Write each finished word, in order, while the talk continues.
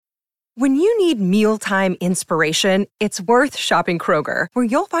When you need mealtime inspiration, it's worth shopping Kroger, where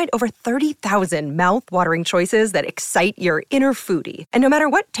you'll find over 30,000 mouth-watering choices that excite your inner foodie. And no matter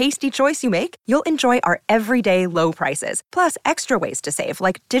what tasty choice you make, you'll enjoy our everyday low prices, plus extra ways to save,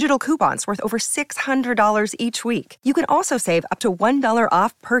 like digital coupons worth over $600 each week. You can also save up to $1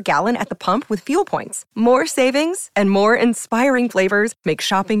 off per gallon at the pump with fuel points. More savings and more inspiring flavors make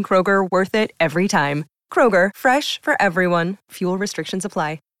shopping Kroger worth it every time. Kroger, fresh for everyone. Fuel restrictions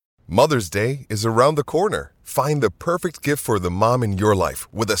apply. Mother's Day is around the corner. Find the perfect gift for the mom in your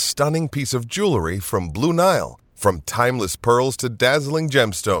life with a stunning piece of jewelry from Blue Nile. From timeless pearls to dazzling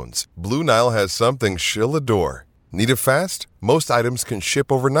gemstones, Blue Nile has something she'll adore. Need it fast? Most items can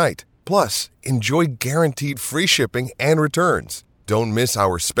ship overnight. Plus, enjoy guaranteed free shipping and returns. Don't miss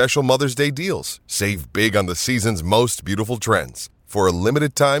our special Mother's Day deals. Save big on the season's most beautiful trends. For a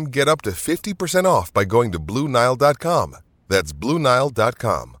limited time, get up to 50% off by going to BlueNile.com. That's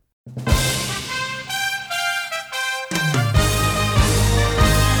BlueNile.com.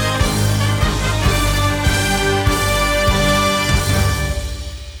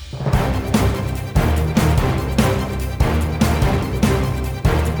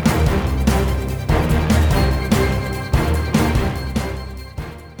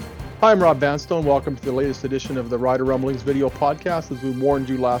 Hi, I'm Rob Vanstone. Welcome to the latest edition of the Rider Rumblings video podcast. As we warned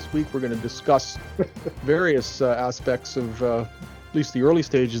you last week, we're going to discuss various aspects of at least the early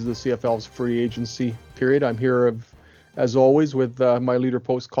stages of the CFL's free agency period. I'm here, as always, with my Leader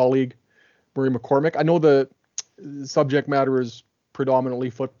Post colleague, Murray McCormick. I know the subject matter is predominantly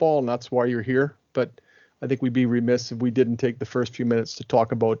football, and that's why you're here, but I think we'd be remiss if we didn't take the first few minutes to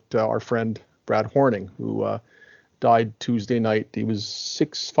talk about our friend Brad Horning, who died Tuesday night. He was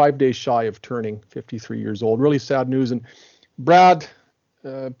 5 days shy of turning 53 years old. Really sad news. And Brad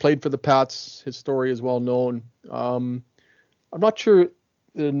played for the Pats. His story is well known. I'm not sure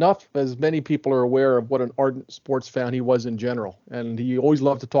as many people are aware of what an ardent sports fan he was in general. And he always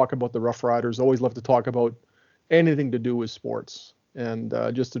loved to talk about the Rough Riders, always loved to talk about anything to do with sports, and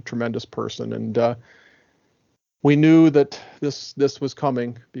just a tremendous person. And we knew that this was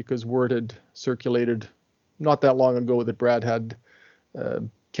coming because word had circulated not that long ago that Brad had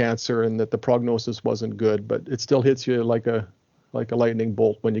cancer and that the prognosis wasn't good, but it still hits you like a lightning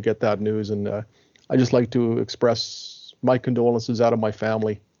bolt when you get that news. And I just like to express my condolences out of my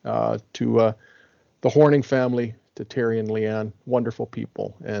family to the Horning family, to Terry and Leanne, wonderful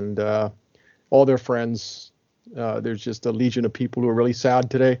people, and all their friends. There's just a legion of people who are really sad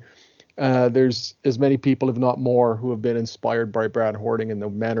today. There's as many people, if not more, who have been inspired by Brad Horning and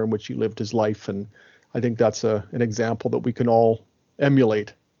the manner in which he lived his life. And I think that's an example that we can all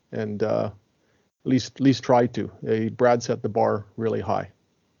emulate and at least try to. Brad set the bar really high.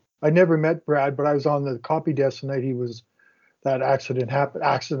 I never met Brad, but I was on the copy desk the night that accident happened.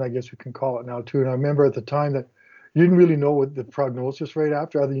 Accident, I guess we can call it now too. And I remember at the time that you didn't really know what the prognosis right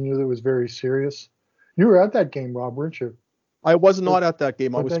after. Other you knew that it was very serious. You were at that game, Rob, weren't you? I was not at that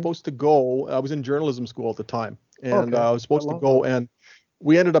game. I was supposed to go. I was in journalism school at the time, and I was supposed to go. And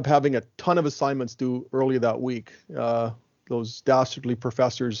we ended up having a ton of assignments due early that week. Those dastardly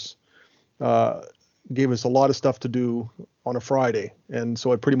professors gave us a lot of stuff to do on a Friday. And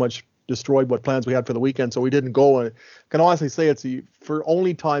so it pretty much destroyed what plans we had for the weekend. So we didn't go. And I can honestly say it's the for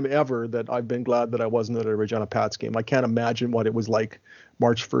only time ever that I've been glad that I wasn't at a Regina Pats game. I can't imagine what it was like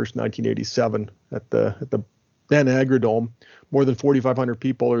March 1st, 1987 at the then Agrodome. More than 4,500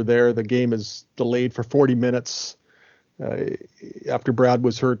 people are there. The game is delayed for 40 minutes. After Brad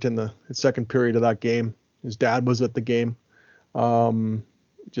was hurt in the second period of that game, his dad was at the game.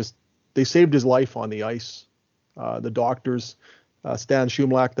 They saved his life on the ice. The doctors, Stan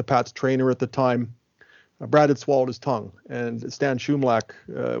Shumlak, the Pats trainer at the time, Brad had swallowed his tongue, and Stan Shumlak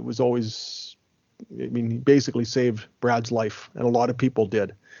was always, he basically saved Brad's life, and a lot of people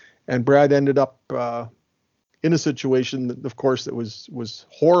did. And Brad ended up in a situation that, of course, that was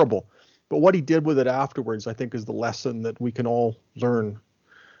horrible. But what he did with it afterwards, I think, is the lesson that we can all learn,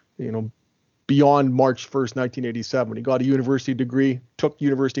 beyond March 1st, 1987. He got a university degree, took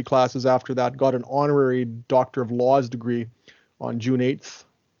university classes after that, got an honorary Doctor of Laws degree on June 8th,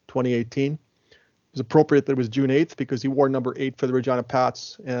 2018. It was appropriate that it was June 8th because he wore number 8 for the Regina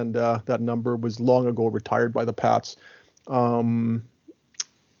Pats, and that number was long ago retired by the Pats.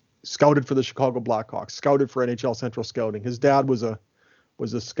 Scouted for the Chicago Blackhawks, scouted for NHL Central Scouting. His dad was a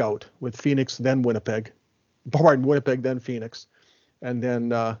scout with Phoenix, then Winnipeg, then Phoenix, and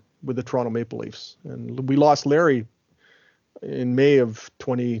then with the Toronto Maple Leafs. And we lost Larry in May of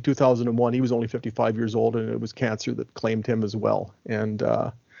 2001. He was only 55 years old, and it was cancer that claimed him as well. And,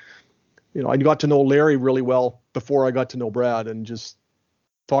 I got to know Larry really well before I got to know Brad, and just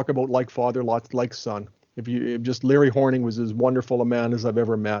talk about like father, like son. If Larry Horning was as wonderful a man as I've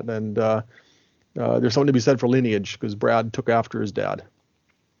ever met, and there's something to be said for lineage because Brad took after his dad.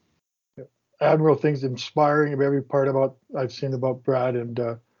 Admiral things inspiring of every part about I've seen about Brad, and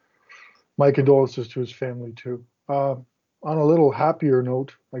my condolences to his family too. On a little happier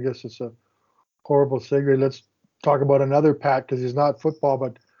note, I guess it's a horrible segue. Let's talk about another Pat, because he's not football,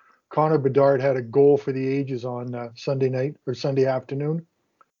 but Connor Bedard had a goal for the ages on Sunday night or Sunday afternoon.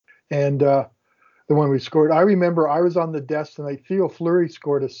 And the one we scored, I remember I was on the desk tonight. Theo Fleury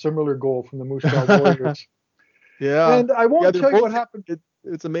scored a similar goal from the Moose Jaw Warriors. Yeah. And I won't tell you what happened.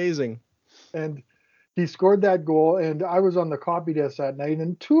 It's amazing. And he scored that goal, and I was on the copy desk that night,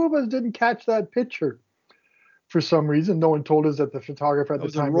 and two of us didn't catch that picture for some reason. No one told us that the photographer at the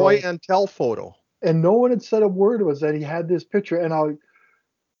time. It was a Roy Antel photo. And no one had said a word to us that he had this picture. And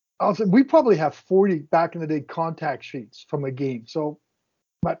I'll say we probably have 40 back in the day contact sheets from a game. So,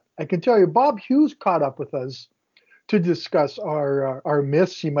 but I can tell you, Bob Hughes caught up with us to discuss our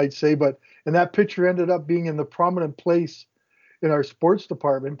myths, you might say. And that picture ended up being in the prominent place in our sports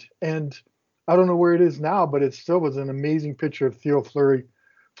department. And I don't know where it is now, but it still was an amazing picture of Theo Fleury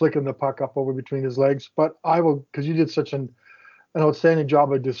flicking the puck up over between his legs. But I will, because you did such an outstanding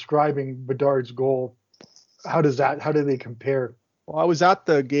job of describing Bedard's goal. How do they compare? Well, I was at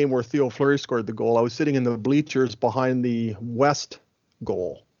the game where Theo Fleury scored the goal. I was sitting in the bleachers behind the West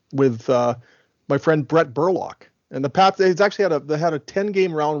goal with my friend Brett Burlock. And the Pats, they had a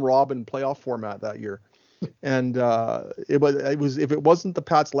 10-game round robin playoff format that year. And it was if it wasn't the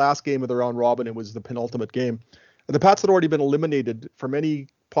Pats' last game of the round robin, it was the penultimate game. And the Pats had already been eliminated from any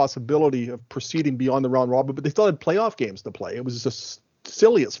possibility of proceeding beyond the round robin, but they still had playoff games to play. It was the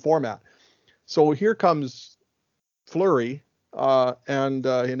silliest format. So here comes Fleury, and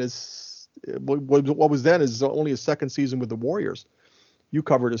in his what was then is only his second season with the Warriors. You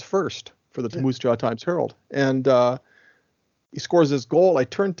covered his first for the Moose Jaw Times Herald, and he scores this goal. I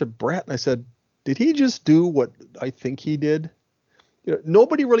turned to Brett and I said, did he just do what I think he did?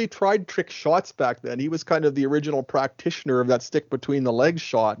 Nobody really tried trick shots back then. He was kind of the original practitioner of that stick between the legs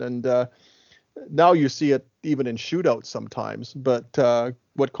shot. And now you see it even in shootouts sometimes. But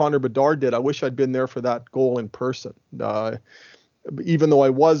what Connor Bedard did, I wish I'd been there for that goal in person. Even though I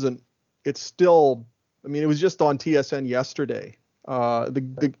wasn't, it's still, it was just on TSN yesterday.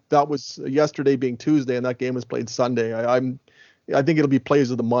 That was yesterday being Tuesday, and that game was played Sunday. I think it'll be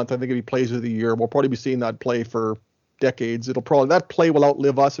plays of the month. I think it'll be plays of the year. We'll probably be seeing that play for decades. That play will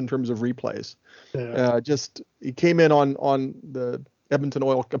outlive us in terms of replays. Yeah. He came in on the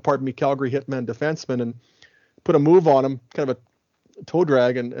Calgary Hitmen defenseman and put a move on him, kind of a toe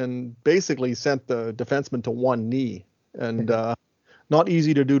drag, and basically sent the defenseman to one knee, and not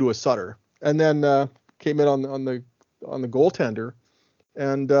easy to do to a Sutter. And then came in on the goaltender,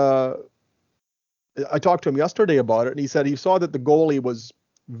 and I talked to him yesterday about it, and he said he saw that the goalie was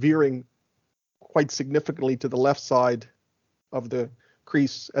veering quite significantly to the left side of the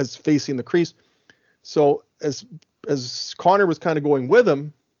crease as facing the crease. So as Connor was kind of going with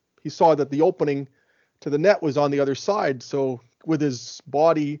him, he saw that the opening to the net was on the other side. So with his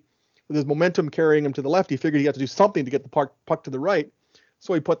body, with his momentum carrying him to the left, he figured he had to do something to get the puck to the right.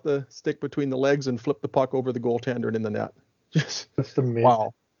 So he put the stick between the legs and flipped the puck over the goaltender and in the net. That's amazing.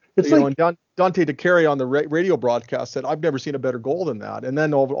 Wow. It's and Dante DeCarry on the radio broadcast said, I've never seen a better goal than that. And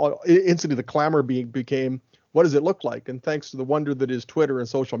then instantly the clamor became, what does it look like? And thanks to the wonder that is Twitter and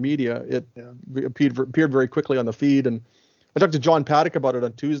social media, it appeared very quickly on the feed. And I talked to John Paddock about it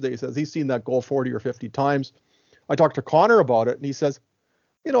on Tuesday. He says he's seen that goal 40 or 50 times. I talked to Connor about it, and he says,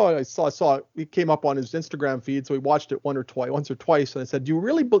 I saw it. It came up on his Instagram feed, so he watched it once or twice. And I said, do you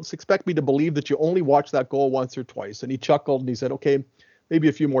really expect me to believe that you only watched that goal once or twice? And he chuckled and he said, okay, maybe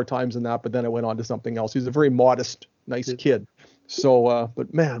a few more times than that, but then I went on to something else. He's a very modest, nice kid. So,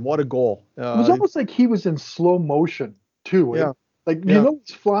 but man, what a goal. It was almost like he was in slow motion too. Yeah.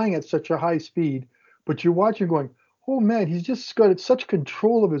 He's flying at such a high speed, but you're watching going, oh man, he's just got such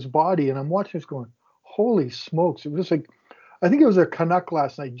control of his body. And I'm watching this going, holy smokes. It was like, I think it was a Canuck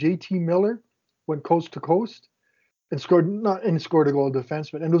last night. JT Miller went coast to coast and scored a goal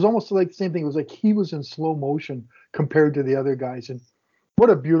defenseman. And it was almost like the same thing. It was like he was in slow motion compared to the other guys. And what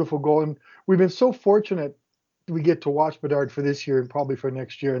a beautiful goal. And we've been so fortunate we get to watch Bedard for this year and probably for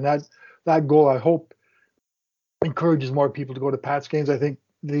next year. And that goal, I hope, encourages more people to go to Pats games. I think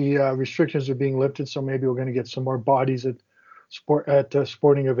the restrictions are being lifted, so maybe we're going to get some more bodies at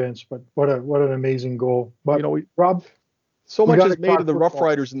sporting events. But what an amazing goal. But Rob, so much is made of the Rough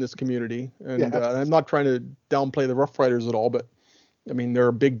Riders in this community, and I'm not trying to downplay the Rough Riders at all, but they're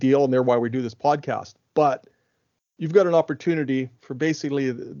a big deal, and they're why we do this podcast. But you've got an opportunity for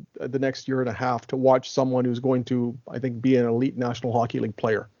basically the next year and a half to watch someone who's going to, I think, be an elite National Hockey League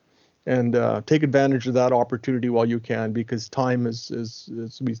player, and take advantage of that opportunity while you can, because time is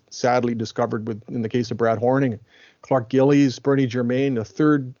we sadly discovered in the case of Brad Horning, Clark Gillies, Bernie Germain, the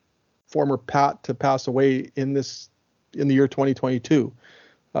third former Pat to pass away in the year 2022.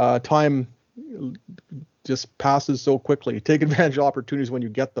 Time just passes so quickly. Take advantage of opportunities when you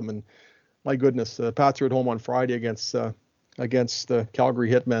get them, and my goodness, the Pats are at home on Friday against the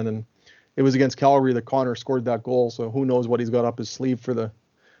Calgary Hitmen, and it was against Calgary that Connor scored that goal. So who knows what he's got up his sleeve for the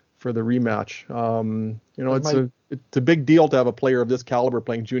rematch. It's a big deal to have a player of this caliber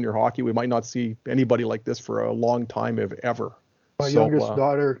playing junior hockey. We might not see anybody like this for a long time, if ever. My youngest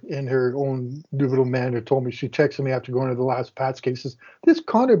daughter, in her own little manner, told me, she texted me after going to the last Pats game, says, "This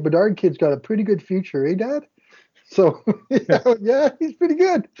Connor Bedard kid's got a pretty good future, eh, Dad?" So, yeah, he's pretty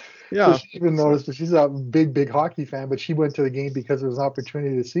good. Yeah. So she even noticed that she's a big hockey fan, but she went to the game because there was an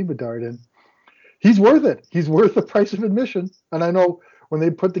opportunity to see Bedard, and he's worth it. He's worth the price of admission. And I know when they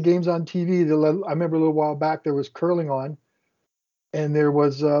put the games on TV, I remember a little while back, there was curling on, and there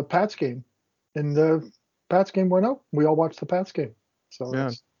was a Pats game, and the Pats game went out. We all watched the Pats game. So yeah.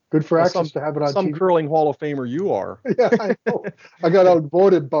 It's good for access to have it on some TV. Curling Hall of Famer you are. Yeah, I know. I got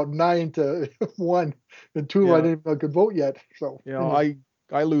outvoted about 9-1, and 2 I didn't even could vote yet. So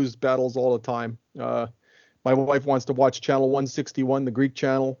I lose battles all the time. My wife wants to watch Channel 161, the Greek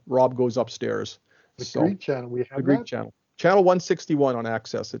channel. Rob goes upstairs. Greek channel, we have the Greek channel. Channel 161 on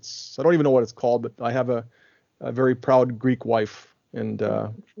Access. I don't even know what it's called, but I have a very proud Greek wife, and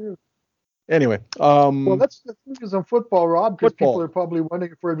anyway. Well, let's focus on football, Rob, because people are probably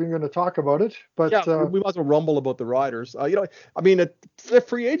wondering if we're even going to talk about it. But we might as well rumble about the Riders. The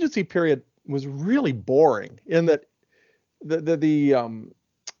free agency period was really boring in that the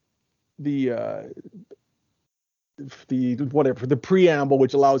preamble,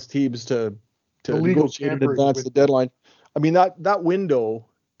 which allows teams to negotiate in advance the deadline. I mean, that window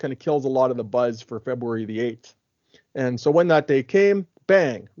kind of kills a lot of the buzz for February the 8th. And so when that day came,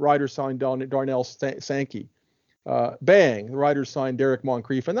 bang, Riders signed Darnell Sankey. Bang, the Riders signed Derek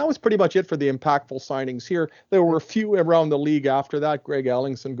Moncrief. And that was pretty much it for the impactful signings here. There were a few around the league after that. Greg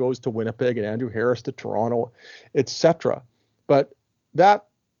Ellingson goes to Winnipeg and Andrew Harris to Toronto, etc. But that,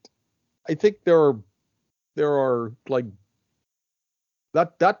 I think there are like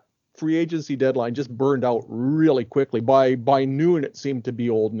that free agency deadline just burned out really quickly. By noon, it seemed to be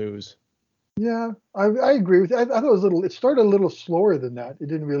old news. Yeah, I agree with you. I thought it started a little slower than that. It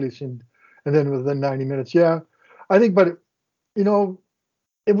didn't really seem, and then within 90 minutes, yeah. I think, but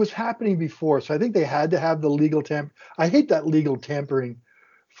it was happening before, so I think they had to have the legal I hate that legal tampering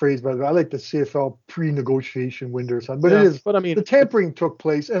phrase, by the way. I like the CFL pre-negotiation window or something, but it is. But I mean, the tampering took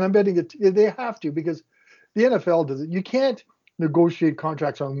place, and I'm betting they have to, because the NFL does it. You can't negotiate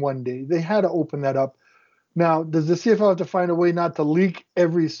contracts on one day. They had to open that up. Now, does the CFL have to find a way not to leak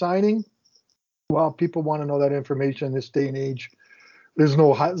every signing? Well, people want to know that information in this day and age. There's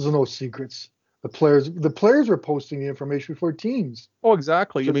no secrets. The players were posting the information for teams. Oh,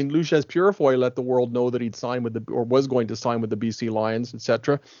 exactly. I mean, Lucius Purifoy let the world know that he'd signed was going to sign with the BC Lions,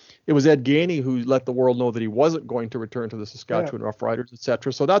 etc. It was Ed Gainey who let the world know that he wasn't going to return to the Saskatchewan Roughriders,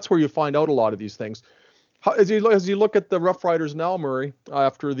 etc. So that's where you find out a lot of these things. As you look at the Roughriders now, Murray,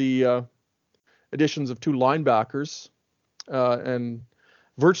 after the additions of 2 linebackers and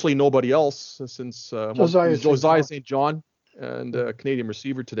virtually nobody else since Josiah St. John and Canadian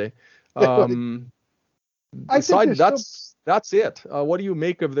receiver today. That's it. What do you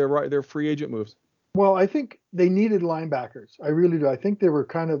make of their free agent moves? Well, I think they needed linebackers. I really do. I think they were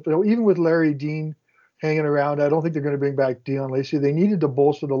kind of, even with Larry Dean hanging around, I don't think they're going to bring back Dion Lacey. They needed to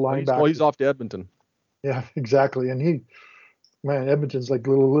bolster the linebackers. He's off to Edmonton. Yeah, exactly. And Edmonton's like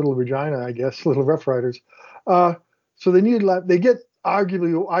little Regina, I guess, little Rough Riders. So they get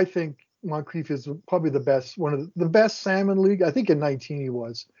arguably, I think Moncrief is probably one of the best Salmon League. I think in 19 he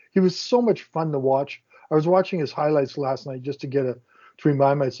was. He was so much fun to watch. I was watching his highlights last night just to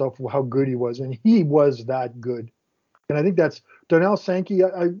remind myself of how good he was, and he was that good. And I think that's Darnell Sankey.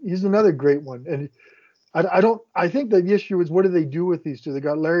 He's another great one. And I think the issue is, what do they do with these two? They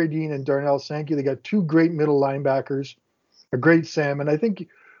got Larry Dean and Darnell Sankey. They got 2 great middle linebackers, a great Sam, and I think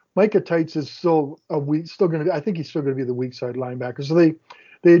Micah Teitz is I think he's still going to be the weak side linebacker. So they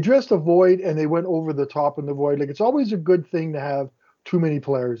addressed a void, and they went over the top in the void. Like, it's always a good thing to have too many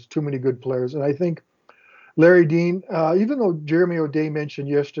good players. And I think Larry Dean, even though Jeremy O'Day mentioned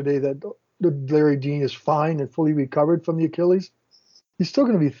yesterday that Larry Dean is fine and fully recovered from the Achilles, he's still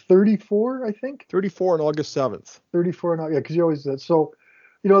going to be 34, I think. 34 on August 7th. 34 now, yeah, because he always does. So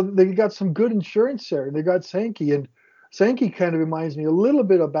they got some good insurance there. They got Sankey, and Sankey kind of reminds me a little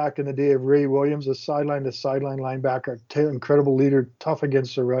bit of back in the day of Ray Williams, a sideline to sideline linebacker, incredible leader, tough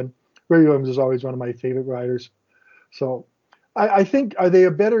against the run. Ray Williams is always one of my favorite riders. So I think, are they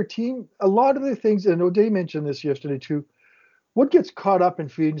a better team? A lot of the things, and O'Day mentioned this yesterday too, what gets caught up in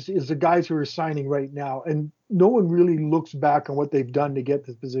free agency is the guys who are signing right now, and no one really looks back on what they've done to get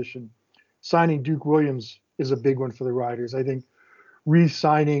this position. Signing Duke Williams is a big one for the Riders. I think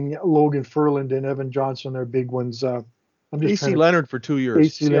re-signing Logan Ferland and Evan Johnson are big ones. AC Leonard for 2 years.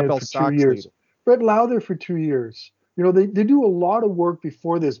 AC Leonard for 2 years. Brett Lowther for 2 years. They do a lot of work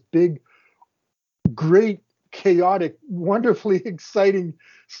before this big, great, chaotic, wonderfully exciting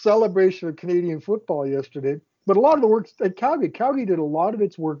celebration of Canadian football yesterday. But a lot of the work at Calgary did a lot of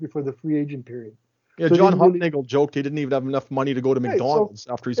its work before the free agent period. Yeah, so John Hufnagel joked he didn't even have enough money to go to McDonald's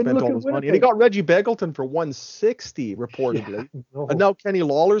after he spent all his money. And he got Reggie Begelton for $160 reportedly. Yeah, no. And now Kenny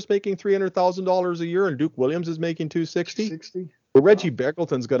Lawler's making $300,000 a year, and Duke Williams is making $260. But Reggie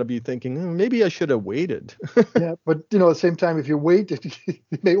Begelton's going to be thinking, maybe I should have waited. Yeah, but at the same time, if you wait,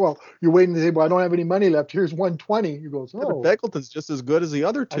 you're waiting to say, well, I don't have any money left. Here's $120. You go, yeah, but Begelton's just as good as the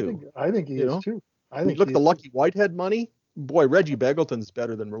other two. I think he is too. Look at the Lucky Whitehead money. Boy, Reggie Begelton's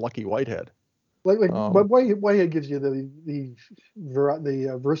better than Lucky Whitehead. But Whitehead gives you the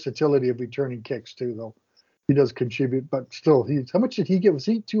versatility of returning kicks too, though. He does contribute, but still, how much did he get? Was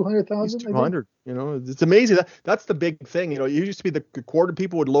he 200,000? 200. It's amazing. That's the big thing. It used to be the quarter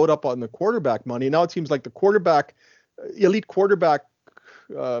people would load up on the quarterback money. Now it seems like the elite quarterback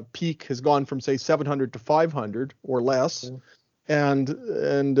peak has gone from say 700 to 500 or less. Yeah. And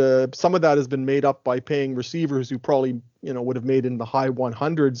some of that has been made up by paying receivers who probably would have made in the high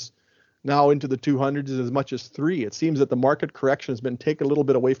 100s now into the 200s as much as 3. It seems that the market correction has been take a little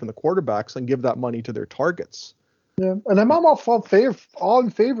bit away from the quarterbacks and give that money to their targets. Yeah, and I'm all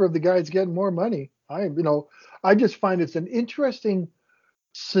in favor of the guys getting more money. I just find it's an interesting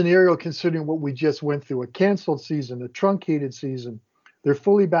scenario considering what we just went through: a canceled season, a truncated season. They're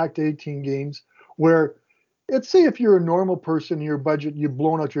fully back to 18 games. Where, let's say, if you're a normal person, your budget, you've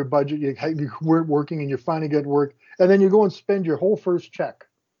blown out your budget, you weren't working, and you finally get work, and then you go and spend your whole first check.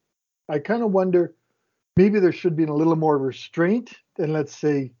 I kind of wonder, maybe there should be a little more restraint than, let's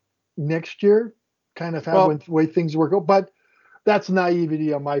say, next year, kind of the way things work out. But that's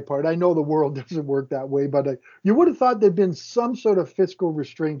naivety on my part. I know the world doesn't work that way, but you would have thought there'd been some sort of fiscal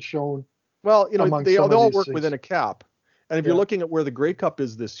restraint shown. Well, they all work within a cap. And if you're looking at where the Grey Cup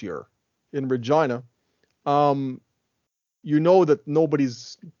is this year in Regina, that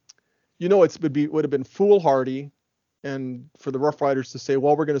nobody's, it would have been foolhardy and for the Rough Riders to say,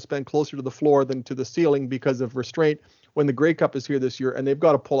 well, we're going to spend closer to the floor than to the ceiling because of restraint when the Grey Cup is here this year, and they've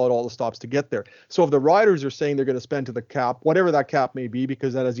got to pull out all the stops to get there. So if the Riders are saying they're going to spend to the cap, whatever that cap may be,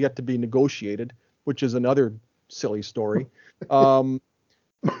 because that has yet to be negotiated, which is another silly story. I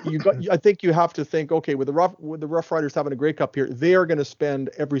think you have to think, okay, with the Rough Riders having a Grey Cup here, they are going to spend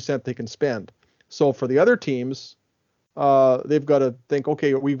every cent they can spend. So for the other teams, they've got to think,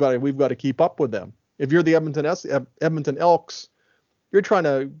 okay, we've got to keep up with them. If you're the Edmonton Elks, you're trying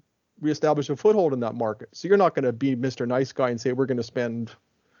to reestablish a foothold in that market. So you're not going to be Mr. Nice Guy and say we're going to spend,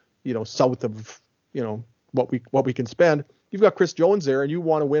 south of, what we can spend. You've got Chris Jones there, and you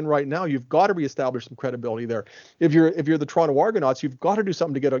want to win right now. You've got to reestablish some credibility there. If you're the Toronto Argonauts, you've got to do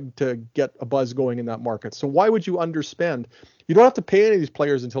something to get a buzz going in that market. So why would you underspend? You don't have to pay any of these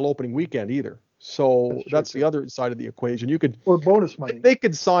players until opening weekend either. So that's the other side of the equation. Or bonus money. They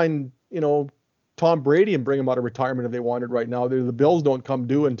could sign, Tom Brady and bring him out of retirement if they wanted right now. The bills don't come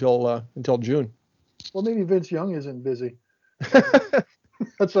due until June. Well, maybe Vince Young isn't busy.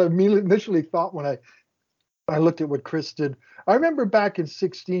 That's what I initially thought when I looked at what Chris did. I remember back in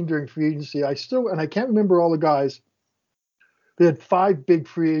 2016 during free agency, I can't remember all the guys. They had 5 big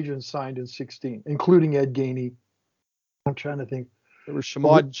free agents signed in 2016, including Ed Gainey. I'm trying to think. There was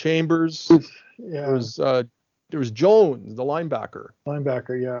Shamad Chambers. Yeah. There was Jones, the linebacker.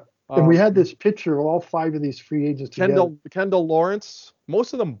 Yeah. And we had this picture of all 5 of these free agents together. Kendall Lawrence,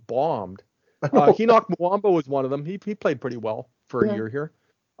 most of them bombed. Enoch Mwamba was one of them. He played pretty well for a year here.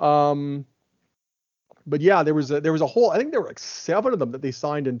 But yeah, there was a whole, I think there were like 7 of them that they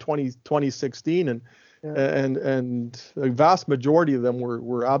signed in 2016, and the vast majority of them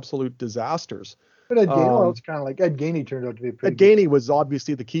were absolute disasters. But Ed Gainey, it's kind of like Ed Gainey turned out to be pretty Ed Gainey was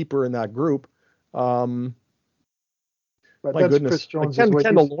obviously the keeper in that group. But my goodness,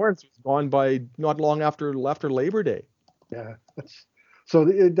 Kendall Lawrence was gone by not long after Labor Day. Yeah,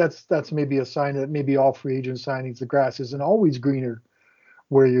 that's maybe a sign that maybe all free agent signings, the grass isn't always greener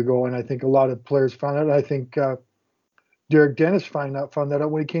where you go. And I think a lot of players found out. I think Derek Dennis found that out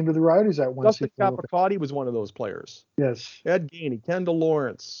when he came to the Riders at one Dustin season. Capicotti was one of those players. Yes. Ed Gainey, Kendall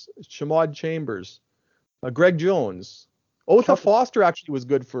Lawrence, Shamad Chambers, Greg Jones. Otha Foster actually was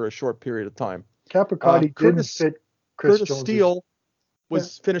good for a short period of time. Capicotti didn't fit Chris Curtis Jones. Steele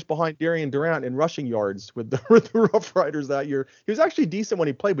was finished behind Darian Durant in rushing yards with the Rough Riders that year. He was actually decent when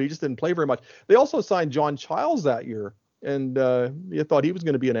he played, but he just didn't play very much. They also signed John Childs that year, and you thought he was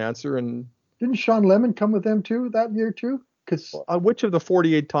going to be an answer. And didn't Sean Lemon come with them too that year too? Because which of the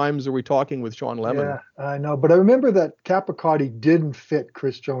 48 times are we talking with Sean Lemon? Yeah, I know, but I remember that Capicotti didn't fit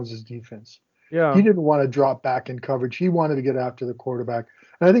Chris Jones's defense. Yeah, he didn't want to drop back in coverage. He wanted to get after the quarterback,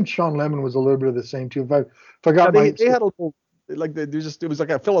 and I think Sean Lemon was a little bit of the same too. If I got they had a little like it was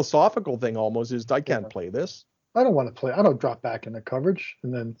like a philosophical thing almost. Is I can't play this. I don't want to play. I don't drop back in the coverage,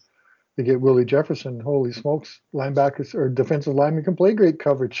 and then they get Willie Jefferson. Holy smokes, linebackers or defensive linemen can play great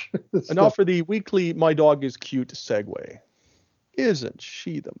coverage. And now for the weekly "My Dog Is Cute" segue. Isn't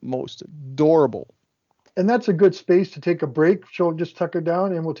she the most adorable? And that's a good space to take a break. She'll just tuck her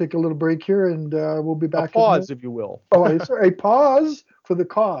down, and we'll take a little break here, and we'll be back. A pause, if you will. Oh, a pause for the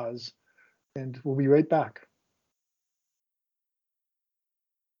cause, and we'll be right back.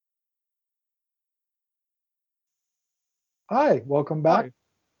 Hi, welcome back. Hi.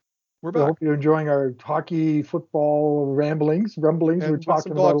 We're back. I hope you're enjoying our hockey, football rumblings. And we're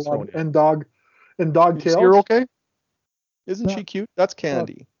talking about a lot and dog tales. You're okay? Isn't she cute? That's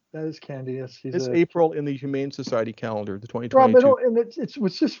Candy. That is Candy. Yes, it's April in the Humane Society calendar, the 2022. Rob, and it's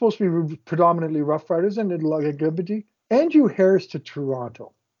just supposed to be predominantly Rough Riders and longevity. Andrew Harris to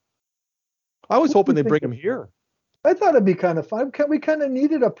Toronto. I was hoping they'd bring him here. I thought it'd be kind of fun. We kind of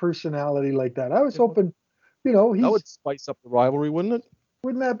needed a personality like that. I was hoping, that would spice up the rivalry, wouldn't it?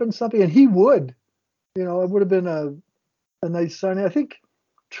 Wouldn't that have been something? And he would. It would have been a nice signing. I think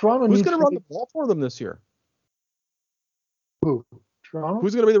Toronto. Who's going to run the ball for them this year? Who? Toronto?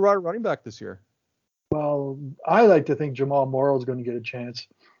 Who's going to be the running back this year? Well, I like to think Jamal Morrow is going to get a chance.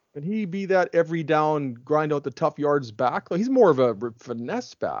 Can he be that every down, grind out the tough yards back? He's more of a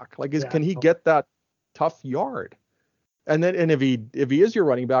finesse back. Can he get that tough yard? And then, if he is your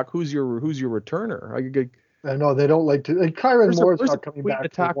running back, who's your returner? I know they don't like to. Kyron Moore's not coming back. The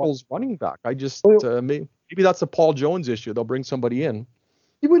tackles running back. I just maybe that's a Paul Jones issue. They'll bring somebody in.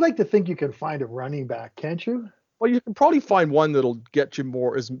 You would like to think you can find a running back, can't you? Well, you can probably find one that'll get you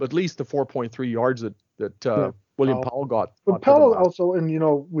more, is at least the 4.3 yards that William Powell got. But Powell also, and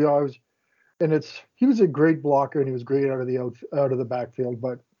we always, and he was a great blocker and he was great out of the backfield.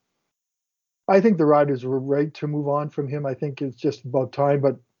 But I think the Riders were right to move on from him. I think it's just about time.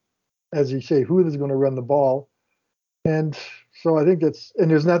 But as you say, who is going to run the ball? And so I think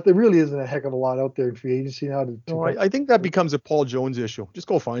there really isn't a heck of a lot out there in free agency now. I think that becomes a Paul Jones issue. Just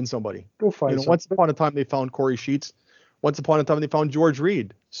go find somebody. Somebody. Once upon a time they found Corey Sheets. Once upon a time they found George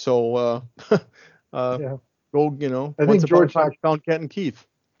Reed. So yeah. Go. I think George found Kenton Keith.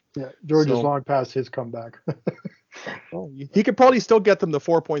 Yeah, George is long past his comeback. He could probably still get them the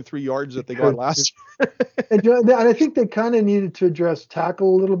 4.3 yards that they got last year. and I think they kind of needed to address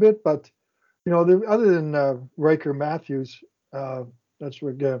tackle a little bit, but other than Riker Matthews, that's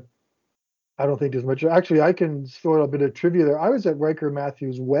where I don't think there's much. Actually, I can throw a bit of trivia there. I was at Riker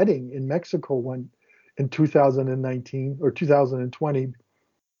Matthews' wedding in Mexico in 2019 or 2020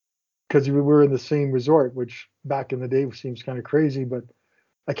 because we were in the same resort, which back in the day seems kind of crazy. But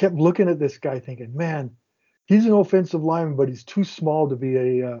I kept looking at this guy thinking, man, he's an offensive lineman, but he's too small to be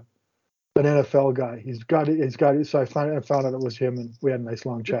an NFL guy. He's got it. So I found out it was him, and we had a nice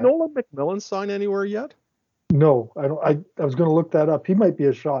long chat. Did Nolan McMillan sign anywhere yet? No, I don't. I was going to look that up. He might be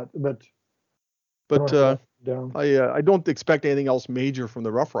a shot, but I don't expect anything else major from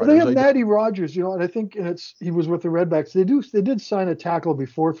the Rough Riders. They have Natty Rogers, and I think he was with the Redbacks. They did sign a tackle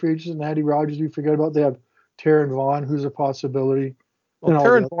before free agency. Natty Rogers, we forget about. They have Taron Vaughn, who's a possibility. Well,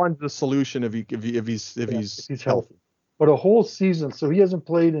 Taron Vaughn's the solution if he's healthy. But a whole season, so he hasn't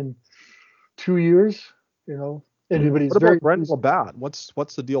played in 2 years. And but he's what about Brent Labatt?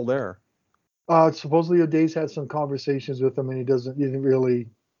 What's the deal there? Supposedly O'Day's had some conversations with him, and he didn't really.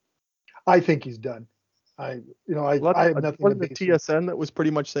 I think he's done. I have nothing. Wasn't the TSN that was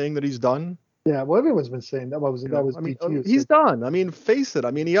pretty much saying that he's done? Yeah, well, everyone's been saying that. He's done. I mean, face it.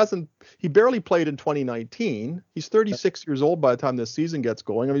 I mean, he barely played in 2019. He's 36 years old by the time this season gets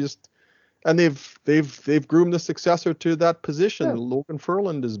going. I mean, and they've groomed the successor to that position. Yeah. Logan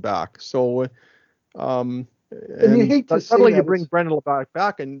Ferland is back. So, and you hate to say suddenly you bring Brendan Labatt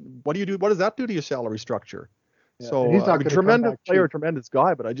back, and what do you do? What does that do to your salary structure? Yeah, so he's not a tremendous player, tremendous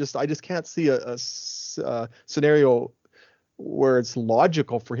guy, but I just can't see a scenario where it's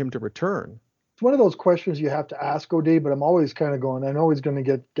logical for him to return. it's one of those questions you have to ask O'Day, but I'm always kind of going, I know he's going to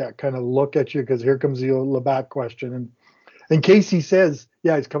get kind of look at you because here comes the old Labatt question. And in case he says,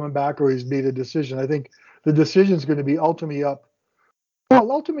 yeah, he's coming back or he's made a decision, I think the decision is going to be ultimately up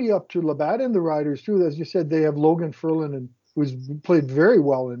to Labatt and the riders too. As you said, they have Logan Ferland, who's played very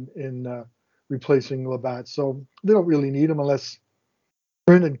well in replacing Labatt. So they don't really need him unless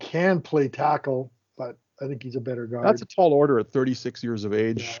Brendan can play tackle, but I think he's a better guard. That's a tall order at 36 years of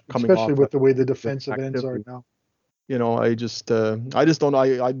age, coming especially off with the way the defensive ends are now. You know, I just don't.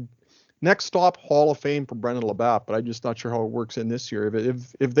 I next stop Hall of Fame for Brendan Labatt, but I'm just not sure how it works in this year.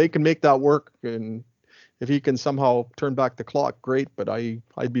 If they can make that work and if he can somehow turn back the clock, great. But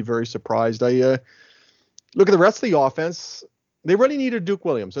I'd be very surprised. I look at the rest of the offense. They really needed Duke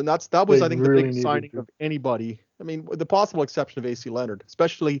Williams, and that was I think the big signing of anybody. I mean, with the possible exception of AC Leonard,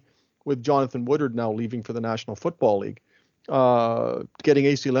 especially with Jonathan Woodard now leaving for the National Football League. Getting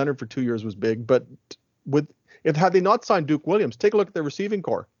AC Leonard for 2 years was big, but had they not signed Duke Williams, take a look at their receiving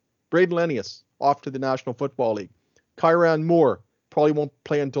core. Braden Lennius off to the National Football League. Kyran Moore probably won't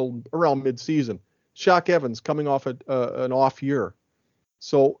play until around mid-season. Shaq Evans coming off an off year.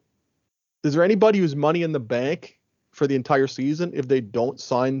 So is there anybody who's money in the bank for the entire season if they don't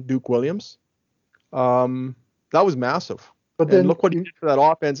sign Duke Williams? That was massive. But then look what he did for that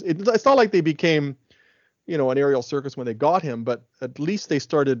offense. It's not like they became, an aerial circus when they got him, but at least they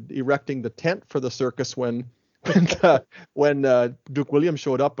started erecting the tent for the circus when Duke Williams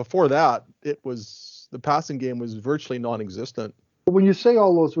showed up. Before that, the passing game was virtually non-existent. But when you say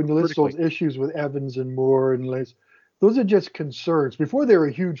all those, when you list those issues with Evans and Moore and Lace, those are just concerns. Before they were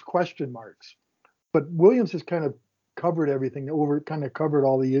huge question marks, but Williams has kind of covered everything kind of covered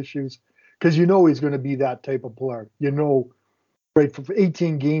all the issues because he's going to be that type of player. Right, for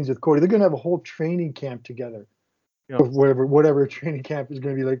 18 games with Cody, they're going to have a whole training camp together. Yeah. Whatever training camp is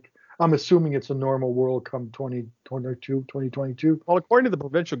going to be like. I'm assuming it's a normal world come 2022. Well, according to the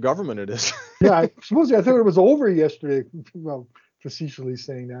provincial government, it is. Yeah, I thought it was over yesterday. Well, facetiously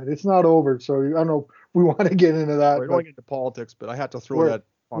saying that. It's not over, so I don't know if we want to get into that. We're going into politics, but I had to throw that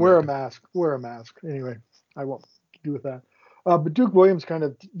on Wear a mask. Anyway, I won't do with that. But Duke Williams kind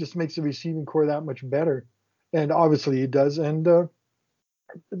of just makes the receiving core that much better. And obviously he does. And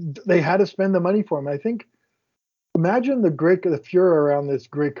they had to spend the money for him. I think, imagine the furor around this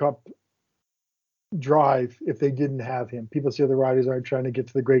Grey Cup drive if they didn't have him. People say the riders aren't trying to get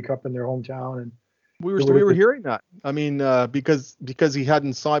to the Grey Cup in their hometown. And we were hearing that. I mean, because he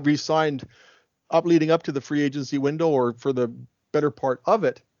hadn't re-signed leading up to the free agency window or for the better part of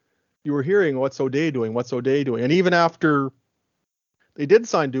it, you were hearing, what's O'Day doing? And even after they did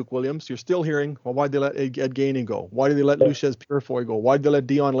sign Duke Williams, you're still hearing, well, why'd they let Ed Gainey go? Why did they let Lucius Purifoy go? Why'd they let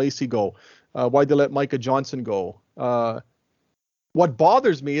Dion Lacey go? Why'd they let Micah Johnson go? What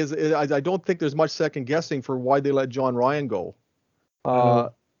bothers me is I don't think there's much second guessing for why they let John Ryan go.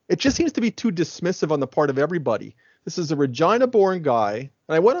 It just seems to be too dismissive on the part of everybody. This is a Regina-born guy,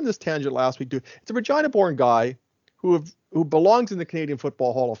 and I went on this tangent last week too. It's a Regina-born guy who belongs in the Canadian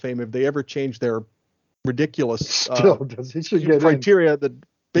Football Hall of Fame if they ever change their ridiculous criteria that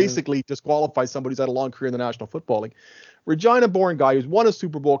basically disqualifies somebody who's had a long career in the National Football League. Regina-born guy who's won a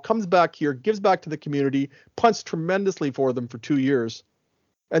Super Bowl, comes back here, gives back to the community, punts tremendously for them for 2 years,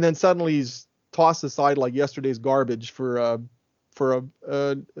 and then suddenly he's tossed aside like yesterday's garbage for a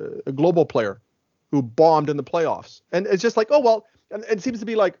global player who bombed in the playoffs. And it's just like, oh well, and it seems to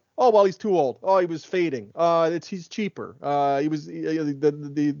be like, oh well, he's too old. Oh, he was fading. He's cheaper.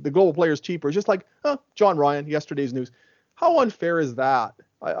 The global player is cheaper. It's just like, John Ryan, yesterday's news. How unfair is that?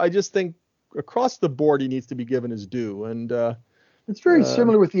 I just think across the board he needs to be given his due. And it's very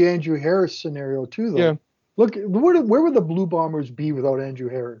similar with the Andrew Harris scenario too, though. Yeah. Look, where would the Blue Bombers be without Andrew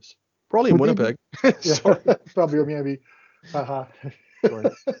Harris? Probably in Winnipeg. Probably maybe.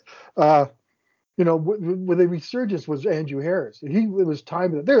 With the resurgence was Andrew Harris. It was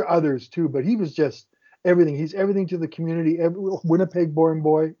time. There are others too, but he was just everything. He's everything to the community. Winnipeg-born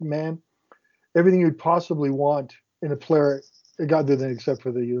boy, man. Everything you'd possibly want in a player, other than except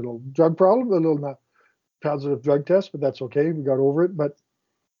for the little drug problem, the little not positive drug test, but that's okay. We got over it. But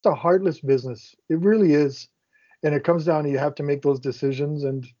it's a heartless business. It really is, and it comes down to you have to make those decisions,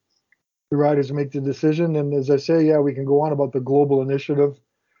 and the riders make the decision. And as I say, we can go on about the global initiative.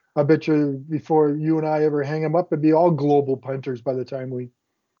 I bet you before you and I ever hang them up, it'd be all global punters by the time we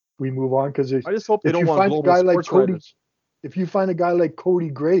move on. Because I just hope they don't want global sports writers. If you find a guy like Cody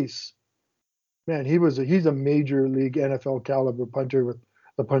Grace, man, he's a major league NFL caliber punter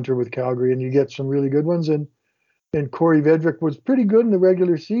with Calgary, and you get some really good ones. And Corey Vedrick was pretty good in the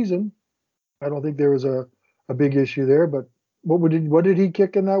regular season. I don't think there was a big issue there, but What did he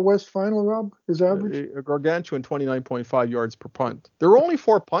kick in that West Final, Rob? His average? A gargantuan 29.5 yards per punt. There were only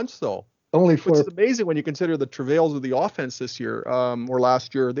 4 punts though. Only Which 4. is amazing when you consider the travails of the offense this year or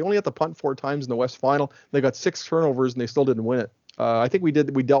last year. They only had to punt 4 times in the West Final. They got 6 turnovers and they still didn't win it. I think we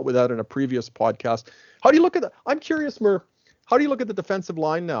dealt with that in a previous podcast. How do you look at that? I'm curious, Murph. How do you look at the defensive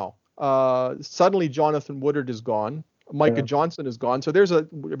line now? Suddenly Jonathan Woodard is gone. Micah Johnson is gone. So there's a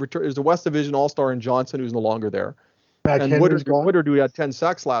West Division All-Star in Johnson who's no longer there. Mac and Henry's Woodard, who had 10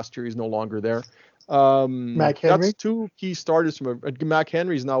 sacks last year, he's no longer there. Mac Henry? That's 2 key starters from Mac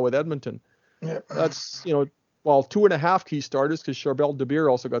Henry's now with Edmonton. Yeah. That's, 2.5 key starters because Charbel DeBeer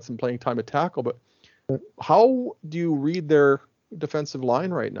also got some playing time at tackle. But how do you read their defensive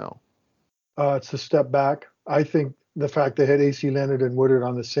line right now? It's a step back. I think the fact they had AC Leonard and Woodard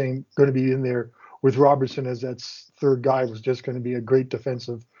on the same, going to be in there with Robertson as that third guy, was just going to be a great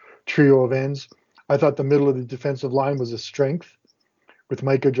defensive trio of ends. I thought the middle of the defensive line was a strength with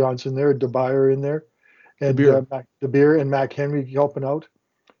Micah Johnson there, DeBeer in there, and DeBeer and Mac Henry helping out.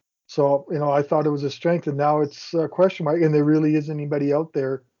 So, I thought it was a strength, and now it's a question mark, and there really isn't anybody out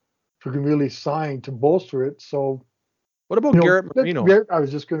there who can really sign to bolster it. So, what about Garrett Marino? I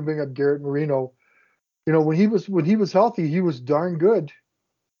was just going to bring up Garrett Marino. When he was healthy, he was darn good.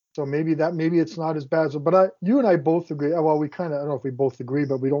 So maybe it's not as bad. But you and I both agree. Well, we kind of, I don't know if we both agree,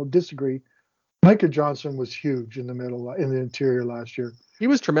 but we don't disagree. Micah Johnson was huge in the interior last year. He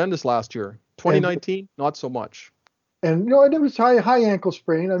was tremendous last year. 2019, not so much. And and it was high ankle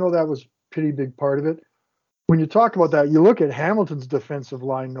sprain. I know that was a pretty big part of it. When you talk about that, you look at Hamilton's defensive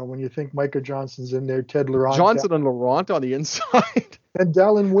line, though, when you think Micah Johnson's in there, Ted Laurent. Johnson and Laurent on the inside. And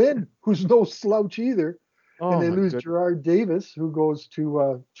Dallin Wynn, who's no slouch either. Oh, and they lose Gerard Davis, who goes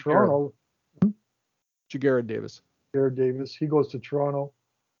to Toronto. Jared Davis. Jared Davis. He goes to Toronto.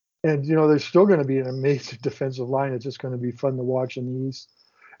 And, there's still going to be an amazing defensive line. It's just going to be fun to watch in the East.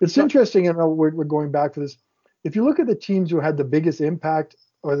 It's interesting, we're going back for this. If you look at the teams who had the biggest impact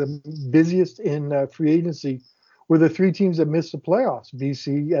or the busiest in free agency, were the 3 teams that missed the playoffs,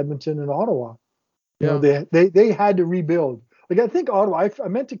 BC, Edmonton, and Ottawa. They had to rebuild. Like, I think Ottawa, I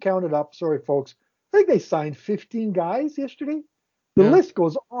meant to count it up. Sorry, folks. I think they signed 15 guys yesterday. The list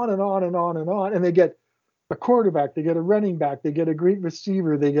goes on and on and on and on. And they get a quarterback, they get a running back, they get a great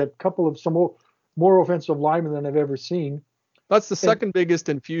receiver, they get a couple of some more offensive linemen than I've ever seen. That's the second biggest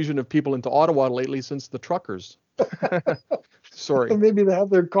infusion of people into Ottawa lately since the Truckers. Sorry. Maybe they have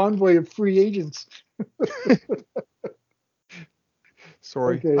their convoy of free agents.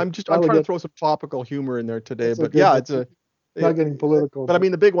 Sorry. Okay. I'm trying to throw some topical humor in there today. But okay. It's not getting political. But I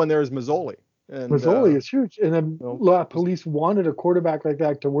mean, the big one there is Mazzoli. And Mazzoli is huge. And then police wanted a quarterback like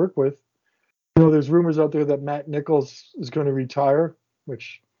that to work with. There's rumors out there that Matt Nichols is going to retire,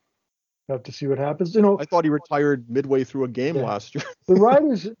 which we'll have to see what happens. I thought he retired midway through a game last year. The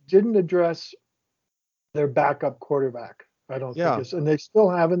Riders didn't address their backup quarterback, I don't think. And they still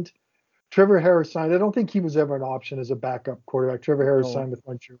haven't. Trevor Harris signed. I don't think he was ever an option as a backup quarterback. Trevor Harris signed with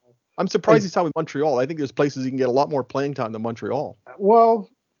Montreal. I'm surprised he signed with Montreal. I think there's places he can get a lot more playing time than Montreal. Well,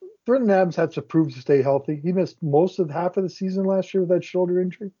 Brendan Adams had to prove to stay healthy. He missed half of the season last year with that shoulder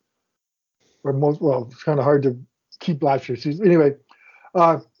injury. It's kind of hard to keep last year's season. Anyway,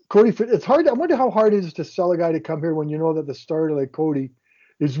 Cody, it's hard. I wonder how hard it is to sell a guy to come here when you know that the starter like Cody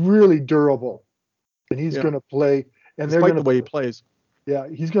is really durable and he's going to play. And they're going to the way he plays. Yeah,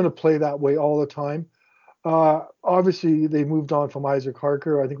 he's going to play that way all the time. Obviously, they moved on from Isaac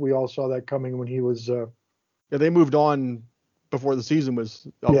Harker. I think we all saw that coming when he was. They moved on before the season was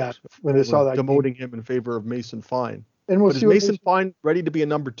out. Yeah, when they saw that demoting him in favor of Mason Fine. And is Mason Fine ready to be a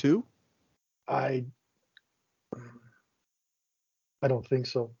number 2? I don't think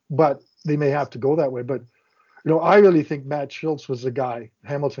so, but they may have to go that way. But I really think Matt Schultz was the guy.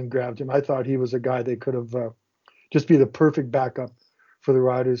 Hamilton grabbed him. I thought he was a guy they could have just be the perfect backup for the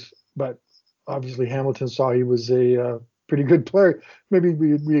Riders. But obviously Hamilton saw he was a pretty good player. Maybe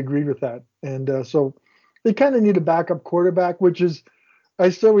we agreed with that. And so they kind of need a backup quarterback, which is, I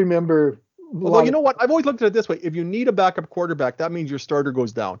still remember. Although, you know what? I've always looked at it this way. If you need a backup quarterback, that means your starter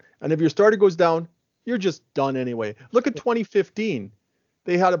goes down. And if your starter goes down, you're just done anyway. Look at 2015.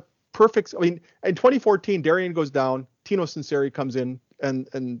 They had a perfect. In 2014, Darian goes down. Tino Sinceri comes in, and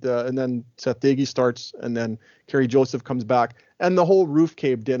then Seth Dagey starts, and then Kerry Joseph comes back, and the whole roof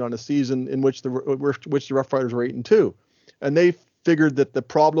caved in on a season in which the Rough Riders were 8-2, and they figured that the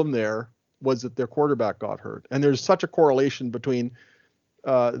problem there was that their quarterback got hurt, and there's such a correlation between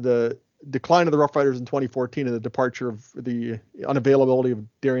the decline of the Rough Riders in 2014 and the departure of the unavailability of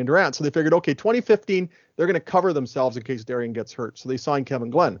Darian Durant. So they figured, okay, 2015, they're going to cover themselves in case Darian gets hurt. So they signed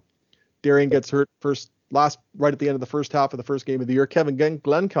Kevin Glenn. Darian gets hurt first right at the end of the first half of the first game of the year, Kevin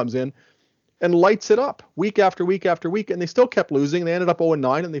Glenn comes in and lights it up week after week after week, and they still kept losing. They ended up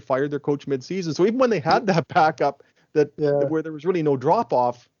 0-9, and they fired their coach mid-season. So even when they had that backup where there was really no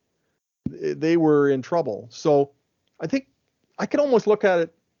drop-off, they were in trouble. So I think I can almost look at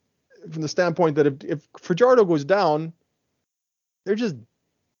it from the standpoint that if Fajardo goes down,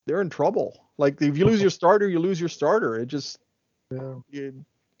 they're in trouble. Like if you lose your starter, you lose your starter. It just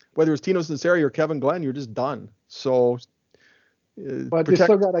whether it's Tino Sunseri or Kevin Glenn, you're just done. So but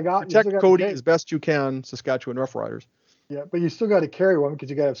protect Cody as best you can, Saskatchewan Roughriders. Yeah, but you still got to carry one because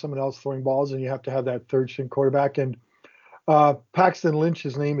you got to have someone else throwing balls, and you have to have that third string quarterback. And Paxton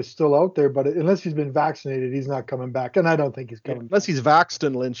Lynch's name is still out there, but unless he's been vaccinated, he's not coming back. And I don't think he's coming. Unless he's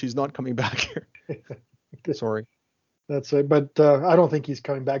Vaxton Lynch, he's not coming back here. Sorry. That's it. But I don't think he's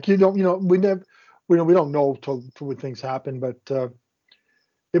coming back. We don't know till when things happen. But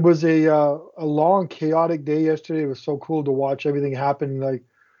it was a long, chaotic day yesterday. It was so cool to watch everything happen. Like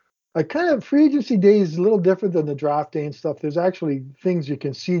kind of free agency day is a little different than the draft day and stuff. There's actually things you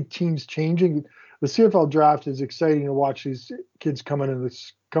can see teams changing. The CFL draft is exciting to watch these kids coming into the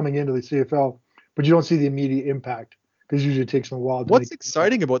CFL, but you don't see the immediate impact because usually it takes them a while. What's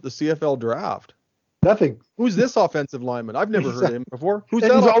exciting about the CFL draft? Nothing. Who's this offensive lineman? I've never heard of him before. Who's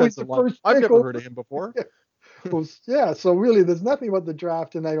that offensive lineman? I've never heard of him before. Yeah, so really there's nothing about the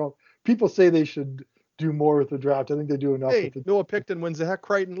draft, and people say they should do more with the draft. I think they do enough with it. Noah Picton wins the Heck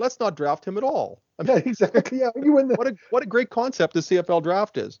Crichton. Let's not draft him at all. Yeah, exactly. Yeah, you win what a great concept the CFL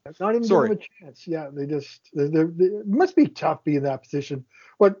draft is. Not even give them a chance. Yeah, it must be tough being in that position.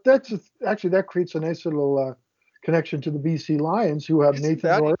 But that creates a nice little connection to the BC Lions, who have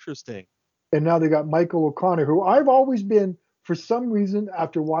Nathan North. Interesting. And now they got Michael O'Connor, who I've always been, for some reason,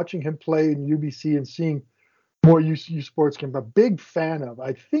 after watching him play in UBC and seeing more U Sports game, a big fan of.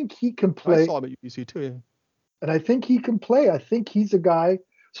 I think he can play. I saw him at UBC too. Yeah. And I think he can play. I think he's a guy.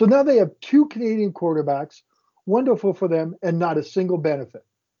 So now they have 2 Canadian quarterbacks. Wonderful for them, and not a single benefit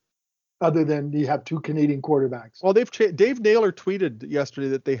other than you have 2 Canadian quarterbacks. Well, Dave Naylor tweeted yesterday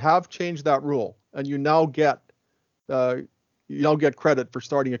that they have changed that rule, and you now get credit for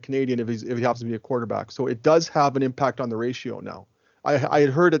starting a Canadian if he happens to be a quarterback. So it does have an impact on the ratio now. I had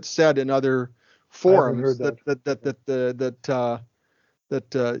heard it said in other forums that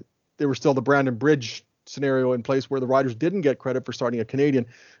there was still the Brandon Bridge scenario in place where the Riders didn't get credit for starting a Canadian.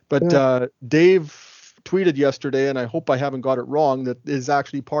 But Dave tweeted yesterday, and I hope I haven't got it wrong, that is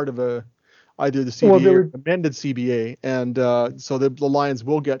actually part of either the CBA or amended CBA, and so the Lions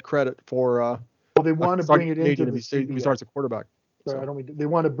will get credit for. They want to bring it into the CBA. If he starts a quarterback. Sorry, they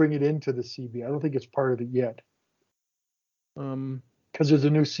want to bring it into the CBA. I don't think it's part of it yet. Because there's a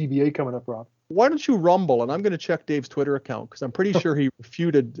new CBA coming up, Rob. Why don't you rumble? And I'm going to check Dave's Twitter account because I'm pretty sure he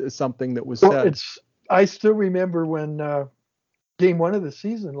refuted something that was said. I still remember when game 1 of the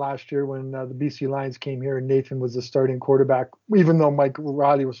season last year when the BC Lions came here and Nathan was the starting quarterback, even though Mike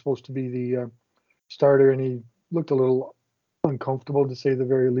Riley was supposed to be the starter, and he looked a little uncomfortable to say the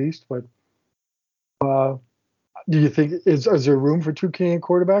very least. But do you think is there room for 2 Canadian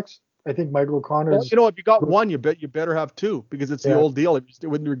quarterbacks? I think Michael O'Connor. Well, if you got one, you better have 2 because it's the old deal.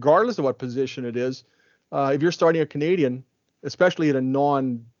 Regardless of what position it is, if you're starting a Canadian, especially at a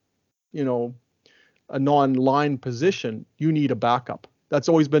non-line position, you need a backup. That's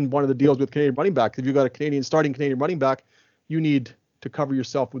always been one of the deals with Canadian running backs. If you've got a starting Canadian running back, you need to cover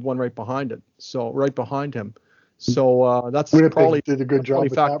yourself with one right behind him. So that's Winnipeg probably did a good job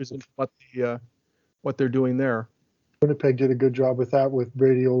with factors into what they're doing there. Winnipeg did a good job with that with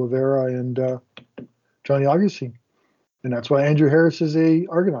Brady Oliveira and Johnny Augustine. And that's why Andrew Harris is a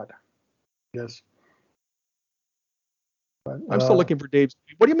Argonaut. Yes. But, I'm still looking for Dave's.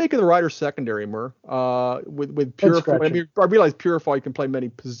 What do you make of the Riders secondary, Mur? With Purify, I realize Purify can play many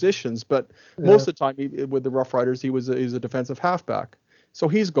positions, but most of the time with the Rough Riders, he's a defensive halfback. So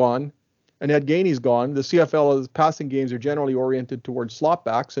he's gone, and Ed Gainey's gone. The CFL's passing games are generally oriented towards slot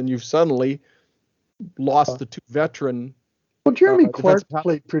backs, and you've suddenly lost the 2 veteran. Well, Jeremy Clark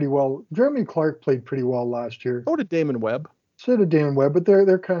played pretty well. Jeremy Clark played pretty well last year. So did Damon Webb. But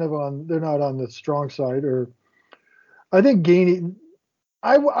they're kind of they're not on the strong side. Or I think Gainey.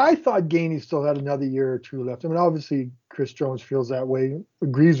 I thought Gainey still had another year or 2 left. I mean, obviously Chris Jones feels that way,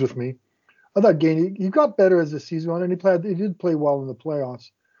 agrees with me. I thought Gainey, he got better as the season went, and he did play well in the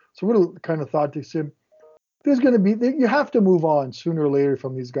playoffs. So I would have kind of thought to him, you have to move on sooner or later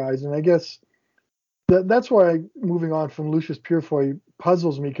from these guys, and I guess. That's why moving on from Lucius Purifoy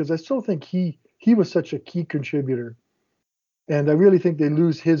puzzles me, because I still think he was such a key contributor. And I really think they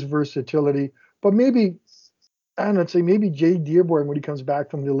lose his versatility. But maybe Jay Dearborn, when he comes back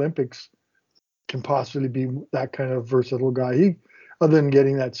from the Olympics, can possibly be that kind of versatile guy. He, other than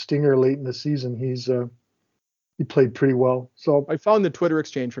getting that stinger late in the season, he played pretty well. So I found the Twitter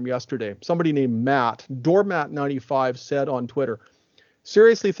exchange from yesterday. Somebody named Matt, Doormat95, said on Twitter,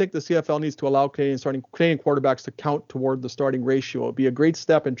 seriously think the CFL needs to allow Canadian quarterbacks to count toward the starting ratio. It would be a great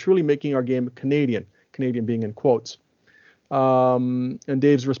step in truly making our game Canadian being in quotes. And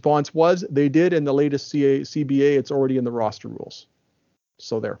Dave's response was, they did in the latest CBA. It's already in the roster rules.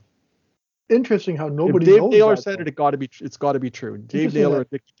 So there. Interesting how nobody if Dave knows Naylor that, said though. it's got to be true. Dave Naylor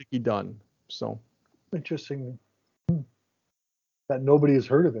and Dickie Dunn. So interesting that nobody has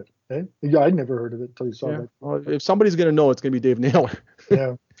heard of it. Eh? Yeah, I'd never heard of it until you saw that. Well, if somebody's going to know, it's going to be Dave Naylor.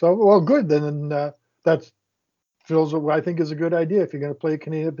 Yeah. So, well, good. Then that feels what I think is a good idea. If you're going to play a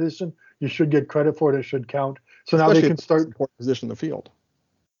Canadian position, you should get credit for it. It should count. So now Especially they can start important position in the field.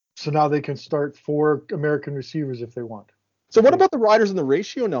 So now they can start 4 American receivers if they want. So what about the Riders in the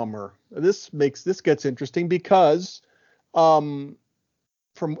ratio now, Mur? This gets interesting because from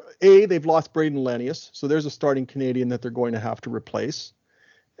A, they've lost Braden Lenius, so there's a starting Canadian that they're going to have to replace.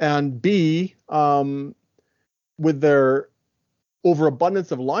 And B, with their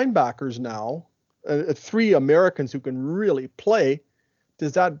overabundance of linebackers now, 3 Americans who can really play,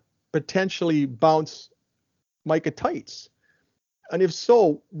 does that potentially bounce Micah Tights? And if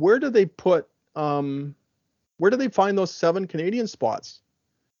so, where do they find those 7 Canadian spots?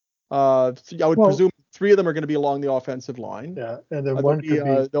 I would presume 3 of them are going to be along the offensive line. Yeah, and then one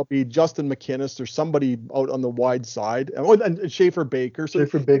there'll be Justin McInnes or somebody out on the wide side, and Schaefer Baker. So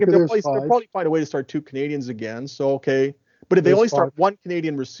Schaefer Baker, they'll probably find a way to start 2 Canadians again. So okay, but if they only start 1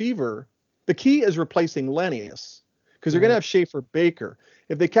 Canadian receiver, the key is replacing Lenius because they're going to have Schaefer Baker.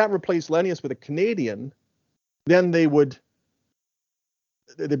 If they can't replace Lenius with a Canadian, then there'd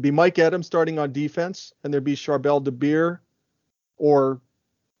be Mike Adams starting on defense, and there'd be Charbel DeBeer or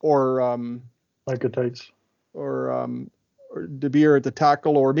Micah Tights or DeBeer at the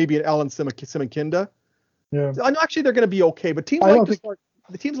tackle, or maybe an Alan Simikinda. Yeah. And actually, they're going to be okay. But teams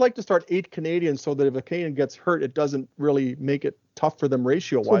like to start 8 Canadians so that if a Canadian gets hurt, it doesn't really make it tough for them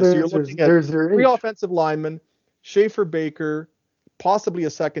ratio-wise. So you're looking at 3 offensive linemen, Schaefer Baker, possibly a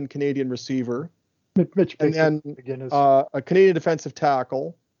second Canadian receiver, Mitch and then a Canadian defensive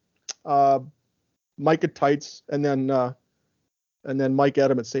tackle, Micah Tights, and then Mike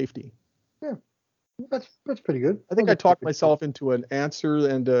Adam at safety. Yeah, that's pretty good. I think I talked myself into an answer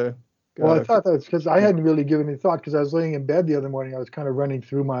and. Well, I thought that was because I hadn't really given any thought because I was laying in bed the other morning. I was kind of running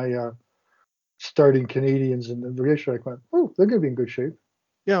through my starting Canadians and the ratio. I went, oh, they're going to be in good shape.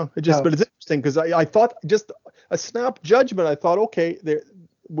 Yeah, but it's interesting because I thought just a snap judgment. I thought, okay,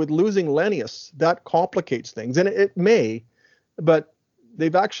 with losing Lenius, that complicates things, and it may, but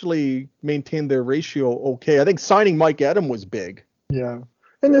they've actually maintained their ratio okay. I think signing Mike Adam was big. Yeah,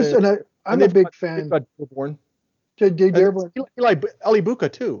 and I'm a big fan. Dearborn. Dearborn. Eli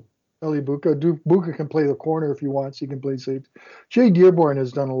Buka too. Eli Buka. Buka can play the corner if he wants. He can play safety. Jay Dearborn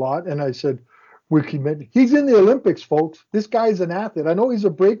has done a lot, and I said, he's in the Olympics, folks. This guy's an athlete. I know he's a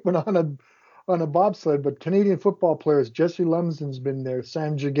brakeman on a bobsled, but Canadian football players, Jesse Lumsden's been there,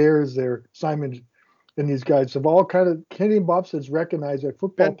 Sam Jaguar is there, Simon, and these guys have all kind of Canadian bobsleds recognize that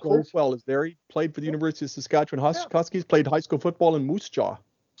football players. Ben Colwell is there. He played for the University of Saskatchewan Huskies, played high school football in Moose Jaw.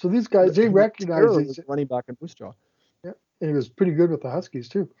 So these guys, they recognize he's running back in Moose Jaw. Yeah, and he was pretty good with the Huskies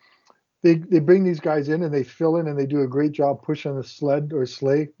too. They bring these guys in and they fill in and they do a great job pushing the sled or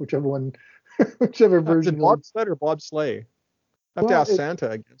sleigh, whichever version. Bob Sled or Bob Sleigh? I have to ask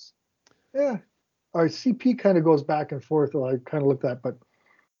Santa, I guess. Yeah, our CP kind of goes back and forth. I kind of looked at, but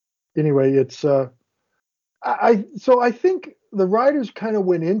anyway, it's I think the Riders kind of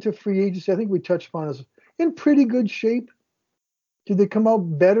went into free agency. I think we touched upon this in pretty good shape. Did they come out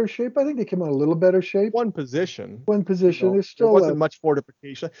better shape? I think they came out a little better shape. One position. There's still there wasn't much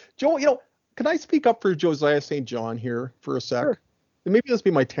fortification. Joe, can I speak up for Josiah St. John here for a sec? Sure. Maybe this will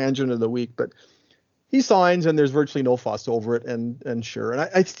be my tangent of the week, but he signs and there's virtually no fuss over it, and sure.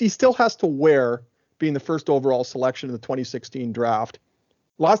 And he still has to wear being the first overall selection in the 2016 draft.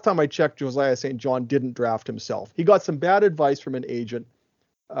 Last time I checked, Josiah St. John didn't draft himself. He got some bad advice from an agent.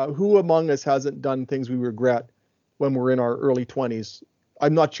 Who among us hasn't done things we regret when we're in our early 20s?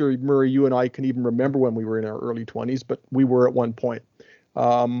 I'm not sure, Murray, you and I can even remember when we were in our early 20s, but we were at one point.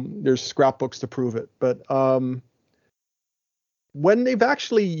 There's scrapbooks to prove it. But when they've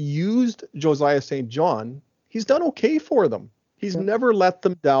actually used Josiah St. John, he's done okay for them. He's never let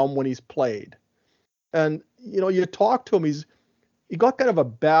them down when he's played. And, you talk to him, he got kind of a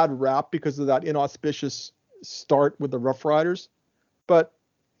bad rap because of that inauspicious start with the Rough Riders. But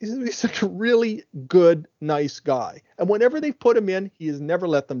he's such a really good, nice guy. And whenever they've put him in, he has never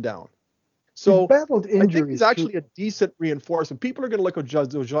let them down. So He battled I think injuries. he's actually a decent reinforcement. People are going to look at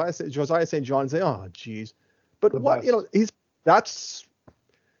Josiah St. John and say, "Oh, geez," but what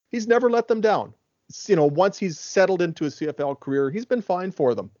he's never let them down. Once he's settled into his CFL career, he's been fine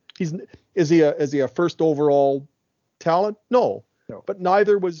for them. Is he a first overall talent? No. But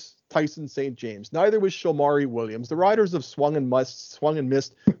neither was Tyson St. James. Neither was Shamari Williams. The Riders have swung and missed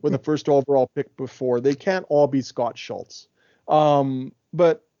with a first overall pick before. They can't all be Scott Schultz.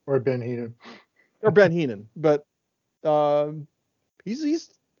 Or Ben Heenan. But he's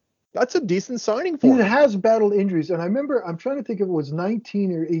that's a decent signing for him. He has battled injuries, and I remember, I'm trying to think if it was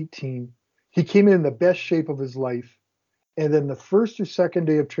 19 or 18. He came in the best shape of his life, and then the first or second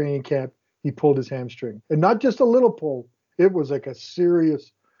day of training camp, he pulled his hamstring, and not just a little pull. It was like a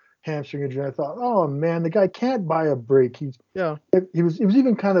serious hamstring injury. I thought, oh man, the guy can't buy a break. He was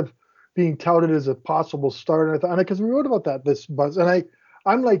even kind of being touted as a possible starter. I thought, because we wrote about this buzz, and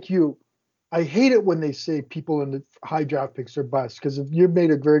I'm like you. I hate it when they say people in the high draft picks are busts, because you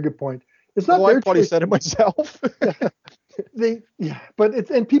made a very good point. It's not their I probably said it myself.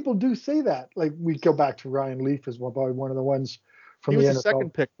 And people do say that. Like, we go back to Ryan Leaf as well, probably one of the ones from the NFL. He was the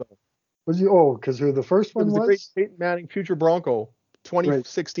second pick though. Was he? Oh, because who the first one was? The great Peyton Manning, future Bronco,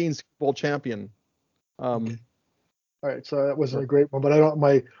 2016 Super Bowl champion. Okay. All right, so that wasn't a great one,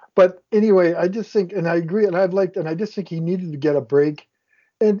 but But anyway, I just think, and I agree, and I just think he needed to get a break.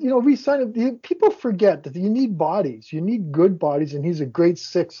 And, re-sign him. People forget that you need bodies. You need good bodies, and he's a great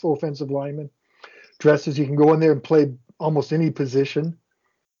sixth offensive lineman. Dresses, you can go in there and play almost any position.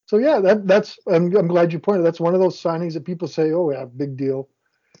 So, yeah, that's. I'm glad you pointed. That's one of those signings that people say, oh, yeah, big deal.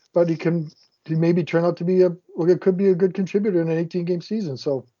 But he maybe turn out to be could be a good contributor in an 18-game season.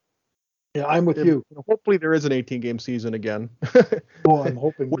 So, yeah, I'm with you. Hopefully there is an 18-game season again. Oh, I'm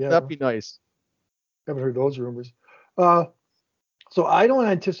hoping. Wouldn't that be nice? Haven't heard those rumors. So I don't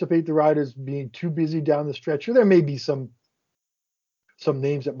anticipate the Riders being too busy down the stretch. There may be some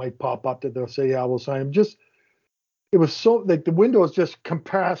names that might pop up that they'll say, yeah, we'll sign him. It was so like the window is just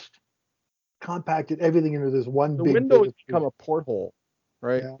compacted everything into this one big. The window has become a porthole,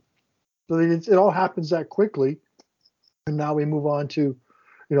 right? Yeah. So it all happens that quickly, and now we move on to,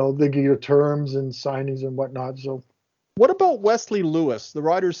 they give you terms and signings and whatnot. So. What about Wesley Lewis? The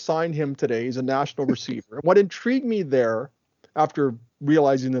Riders signed him today. He's a national receiver. And what intrigued me there, after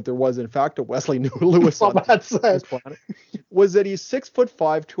realizing that there was in fact a Wesley Lewis on this planet, was that he's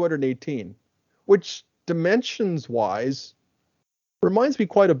 6'5", 218, which dimensions wise reminds me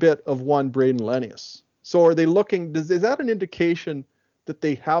quite a bit of one Braden Lennius. So are they looking? Is that an indication that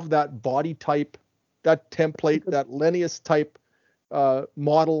they have that body type, that template, that Lennius type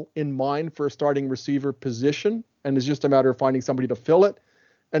model in mind for a starting receiver position, and it's just a matter of finding somebody to fill it?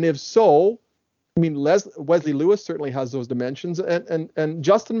 And if so, I mean, Wesley Lewis certainly has those dimensions, and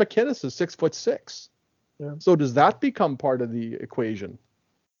Justin McInnis is 6'6". Yeah. So does that become part of the equation?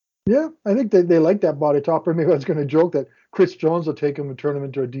 Yeah, I think they like that body type. Maybe I was going to joke that Chris Jones will take him and turn him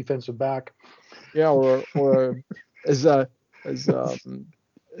into a defensive back. Yeah, or as Arash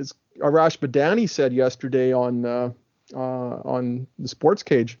Badani said yesterday on the Sports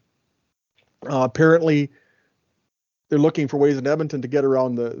Cage, apparently they're looking for ways in Edmonton to get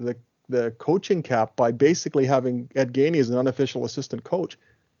around the coaching cap by basically having Ed Gainey as an unofficial assistant coach.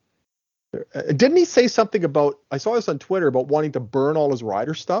 Didn't he say something about, I saw this on Twitter, about wanting to burn all his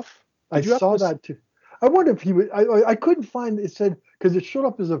rider stuff? I saw that too. I wonder if he would, I couldn't find, it said, because it showed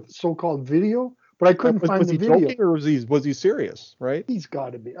up as a so-called video, but I couldn't find the video. Was he joking or was he serious, right? He's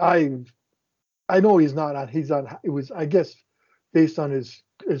got to be. I know he's not on, it was, I guess, based on his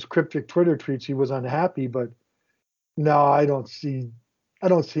cryptic Twitter tweets, he was unhappy, but no, I don't see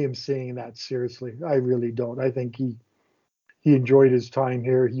him saying that seriously. I really don't. I think he enjoyed his time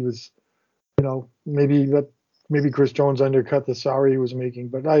here. He was, maybe Chris Jones undercut the salary he was making,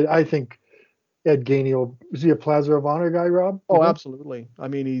 but I think Ed Gainey is he a Plaza of Honor guy, Rob? Oh, absolutely. I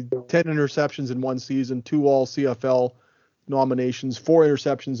mean, he 10 interceptions in one season, 2 all CFL nominations, 4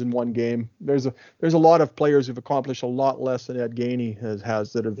 interceptions in one game. There's a lot of players who've accomplished a lot less than Ed Gainey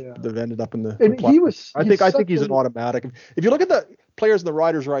has that have ended up in the. And I think he's an automatic. If you look at the players in the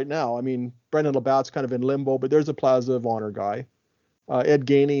Riders right now, I mean, Brendan Labatt's kind of in limbo, but there's a Plaza of Honor guy. Ed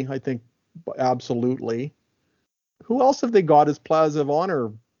Gainey, I think, absolutely. Who else have they got as Plaza of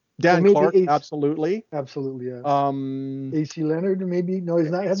Honor? Dan Clark, absolutely. Absolutely, yeah. AC Leonard, maybe? No, he's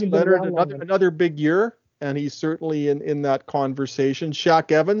not. AC Leonard, another big year, and he's certainly in that conversation.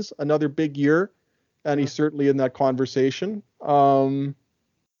 Shaq Evans, another big year, and he's certainly in that conversation. Kyran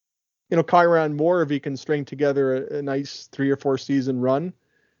Moore, if he can string together a nice 3 or 4 season run.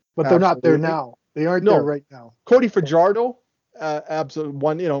 But they're not there now. They aren't there right now. Cody Fajardo,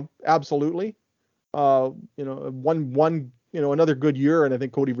 Absolutely. Another good year, and I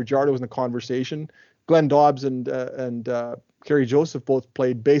think Cody Fajardo was in the conversation. Glenn Dobbs and Kerry Joseph both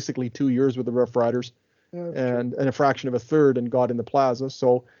played basically 2 years with the Rough Riders, and a fraction of a third, and got in the Plaza.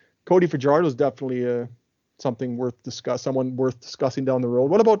 So Cody Fajardo is definitely someone worth discussing down the road.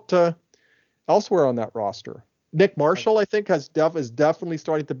 What about elsewhere on that roster? Nick Marshall, I think, is definitely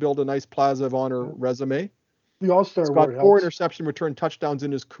starting to build a nice Plaza of Honor resume. The All-Star He's got award 4 helps. interception return touchdowns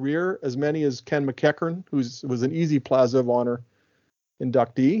in his career, as many as Ken McEachern, who was an easy Plaza of Honor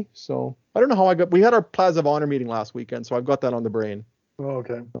inductee. So I don't know how we had our Plaza of Honor meeting last weekend, so I've got that on the brain. Oh,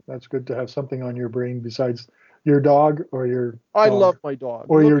 okay. That's good to have something on your brain besides your dog or your I dog. love my dog.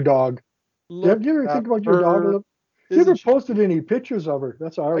 Or your dog. Do you ever think about your dog? You ever posted any pictures of her?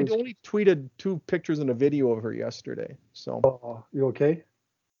 That's I only tweeted 2 pictures and a video of her yesterday. So you okay?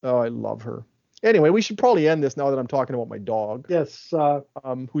 Oh, I love her. Anyway, we should probably end this now that I'm talking about my dog. Yes.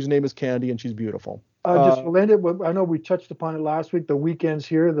 Whose name is Candy, and she's beautiful. We'll end it with, I know we touched upon it last week. The weekend's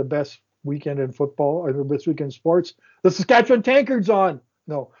here, the best weekend in football, or the best weekend in sports. The Saskatchewan Tankard's on.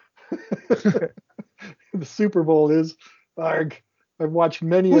 No. The Super Bowl is. I've watched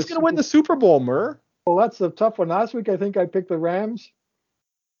many. Who's going to win the Super Bowl, Murr? Well, that's a tough one. Last week, I think I picked the Rams.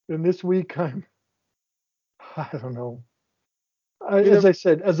 And this week, I don't know. As I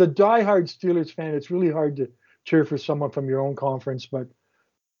said, as a diehard Steelers fan, it's really hard to cheer for someone from your own conference, but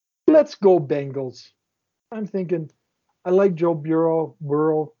let's go Bengals. I'm thinking I like Joe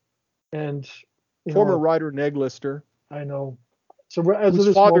Burrow, and former Ryder Neglister. I know. So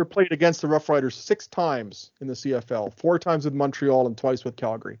his father played against the Rough Riders 6 times in the CFL, 4 times with Montreal and twice with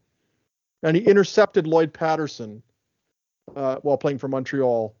Calgary. And he intercepted Lloyd Patterson while playing for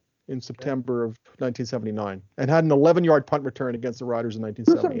Montreal in September of 1979, and had an 11-yard punt return against the Riders in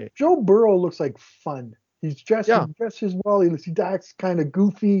 1978. Joe Burrow looks like fun. He's dressed, he dresses well. He acts kind of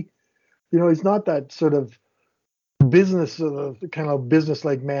goofy. He's not that sort of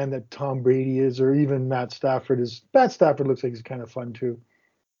business-like man that Tom Brady is, or even Matt Stafford is. Matt Stafford looks like he's kind of fun too.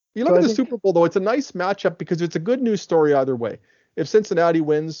 You look at the Super Bowl though; it's a nice matchup because it's a good news story either way. If Cincinnati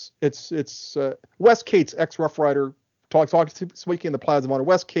wins, it's Wes Cates, ex-Rough Rider. Speaking in the Plaza of Honor,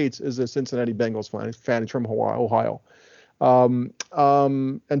 Wes Cates is a Cincinnati Bengals fan. He's from Ohio. And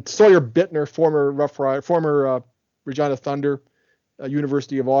Sawyer Bittner, former Rough Rider, former Regina Thunder,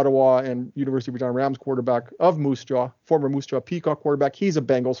 University of Ottawa, and University of Regina Rams quarterback of Moose Jaw, former Moose Jaw Peacock quarterback. He's a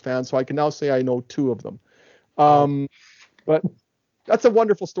Bengals fan, so I can now say I know 2 of them. But that's a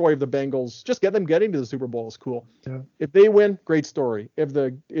wonderful story of the Bengals. Just get them getting to the Super Bowl is cool. Yeah. If they win, great story. If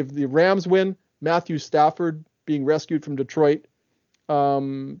the Rams win, Matthew Stafford being rescued from Detroit.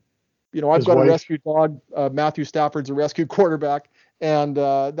 I've got a rescued dog. Matthew Stafford's a rescued quarterback, and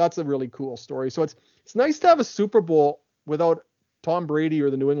that's a really cool story. So it's nice to have a Super Bowl without Tom Brady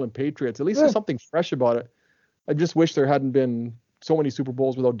or the New England Patriots. At least there's something fresh about it. I just wish there hadn't been so many Super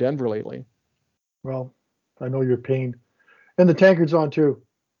Bowls without Denver lately. Well, I know your pain. And the Tankard's on too.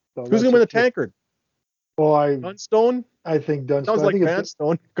 So who's going to win the Tankard? Well, Dunstone? I think Dunstone. Sounds like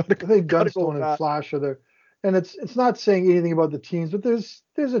Vanstone. I think Dunstone and Flash are there. And it's not saying anything about the teams, but there's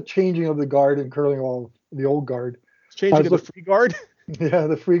a changing of the guard in curling, all the old guard. It's changing to the free guard? Yeah,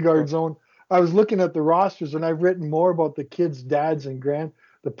 the free guard zone. I was looking at the rosters, and I've written more about the kids' dads and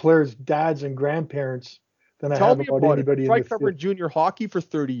the players' dads and grandparents than I have about anybody in the field. I covered junior hockey for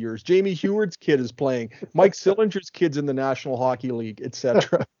 30 years. Jamie Heward's kid is playing. Mike Sillinger's kid's in the National Hockey League,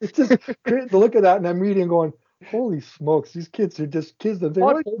 etc. It's just great to look at that, and I'm reading going, holy smokes, these kids are just kids.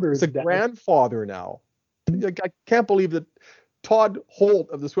 He's a grandfather now. I can't believe that Todd Holt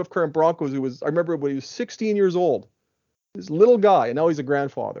of the Swift Current Broncos, I remember when he was 16 years old, this little guy, and now he's a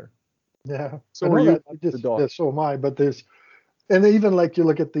grandfather. Yeah. So are you. So am I. But and even like you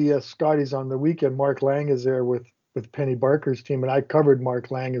look at the Scotties on the weekend, Mark Lang is there with Penny Barker's team, and I covered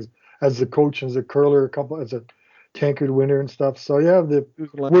Mark Lang as the coach, as a curler, as a Tankard winner and stuff. So yeah,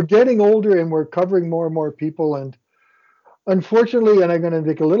 we're getting older and we're covering more and more people, and unfortunately, and I'm going to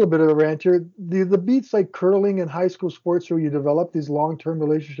make a little bit of a rant here, the beats like curling and high school sports where you develop these long-term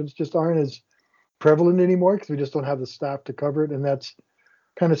relationships just aren't as prevalent anymore because we just don't have the staff to cover it. And that's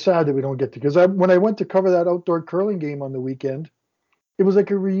kind of sad that we don't get to, because when I went to cover that outdoor curling game on the weekend, it was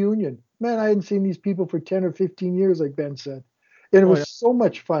like a reunion. Man, I hadn't seen these people for 10 or 15 years, like Ben said. And it was so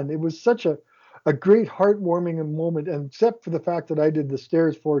much fun. It was such a great heartwarming moment. And except for the fact that I did the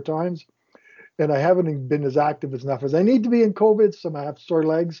stairs 4 times, and I haven't been as active enough as I need to be in COVID, so I have sore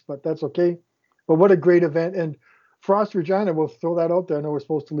legs, but that's okay. But what a great event. And Frost Regina, we'll throw that out there. I know we're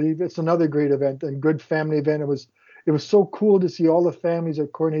supposed to leave. It's another great event and good family event. It was so cool to see all the families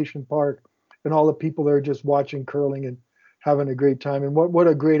at Coronation Park and all the people there just watching curling and having a great time. And what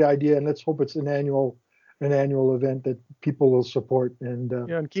a great idea! And let's hope it's an annual event that people will support. And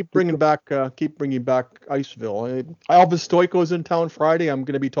and keep bringing back Iceville. Elvis Stoico's in town Friday. I'm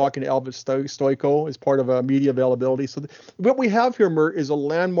going to be talking to Elvis Stoico as part of a media availability. So what we have here, Mur, is a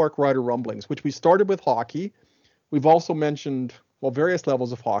landmark Rider Rumblings, which we started with hockey. We've also mentioned various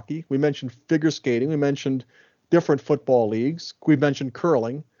levels of hockey. We mentioned figure skating. We mentioned different football leagues. We mentioned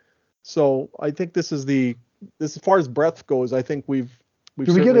curling. So I think this as far as breadth goes, I think we've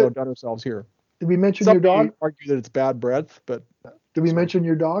certainly outdone ourselves here. Did we mention your dog? Argue that it's bad breadth, but did we mention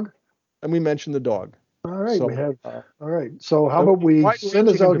your dog? And we mentioned the dog. All right, so, we have. All right, so how about we send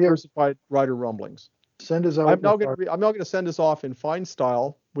us out here? Diversified Rider Rumblings. Send us out. I'm now going to send us off in fine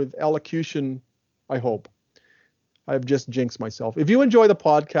style with elocution. I hope. I've just jinxed myself. If you enjoy the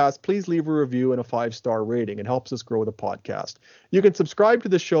podcast, please leave a review and a 5-star rating. It helps us grow the podcast. You can subscribe to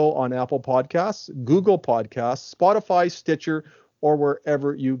the show on Apple Podcasts, Google Podcasts, Spotify, Stitcher, or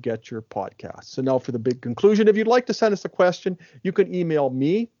wherever you get your podcasts. So now for the big conclusion. If you'd like to send us a question, you can email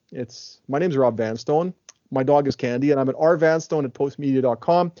me. My name's Rob Vanstone. My dog is Candy, and I'm at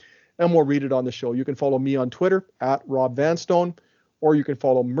rvanstone@postmedia.com, and we'll read it on the show. You can follow me on Twitter at Rob Vanstone, or you can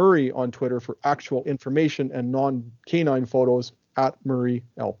follow Murray on Twitter for actual information and non-canine photos at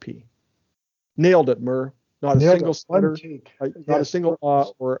MurrayLP. Nailed it, Murr. Not a single stutter, not a single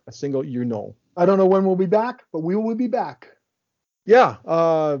or a single I don't know when we'll be back, but we will be back.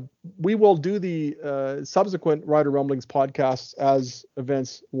 Yeah, we will do the subsequent Rider Rumblings podcasts as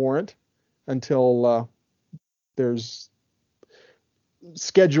events warrant until there's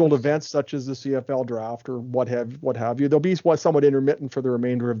scheduled events such as the CFL draft or what have you. They'll be somewhat intermittent for the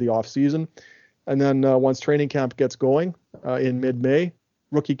remainder of the off season, and then once training camp gets going in mid-May,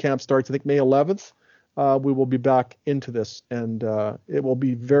 rookie camp starts I think May 11th. We will be back into this, and it will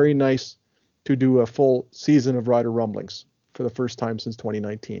be very nice to do a full season of Rider Rumblings for the first time since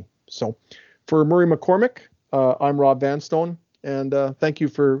 2019. So for Murray McCormick, I'm Rob Vanstone, and thank you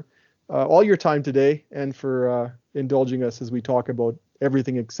for all your time today and for indulging us as we talk about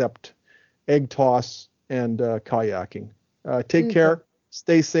everything except egg toss and kayaking. Take care,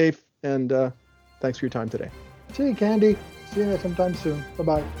 stay safe, and thanks for your time today. See you, Candy. See you sometime soon.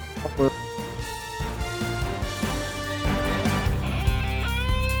 Bye-bye.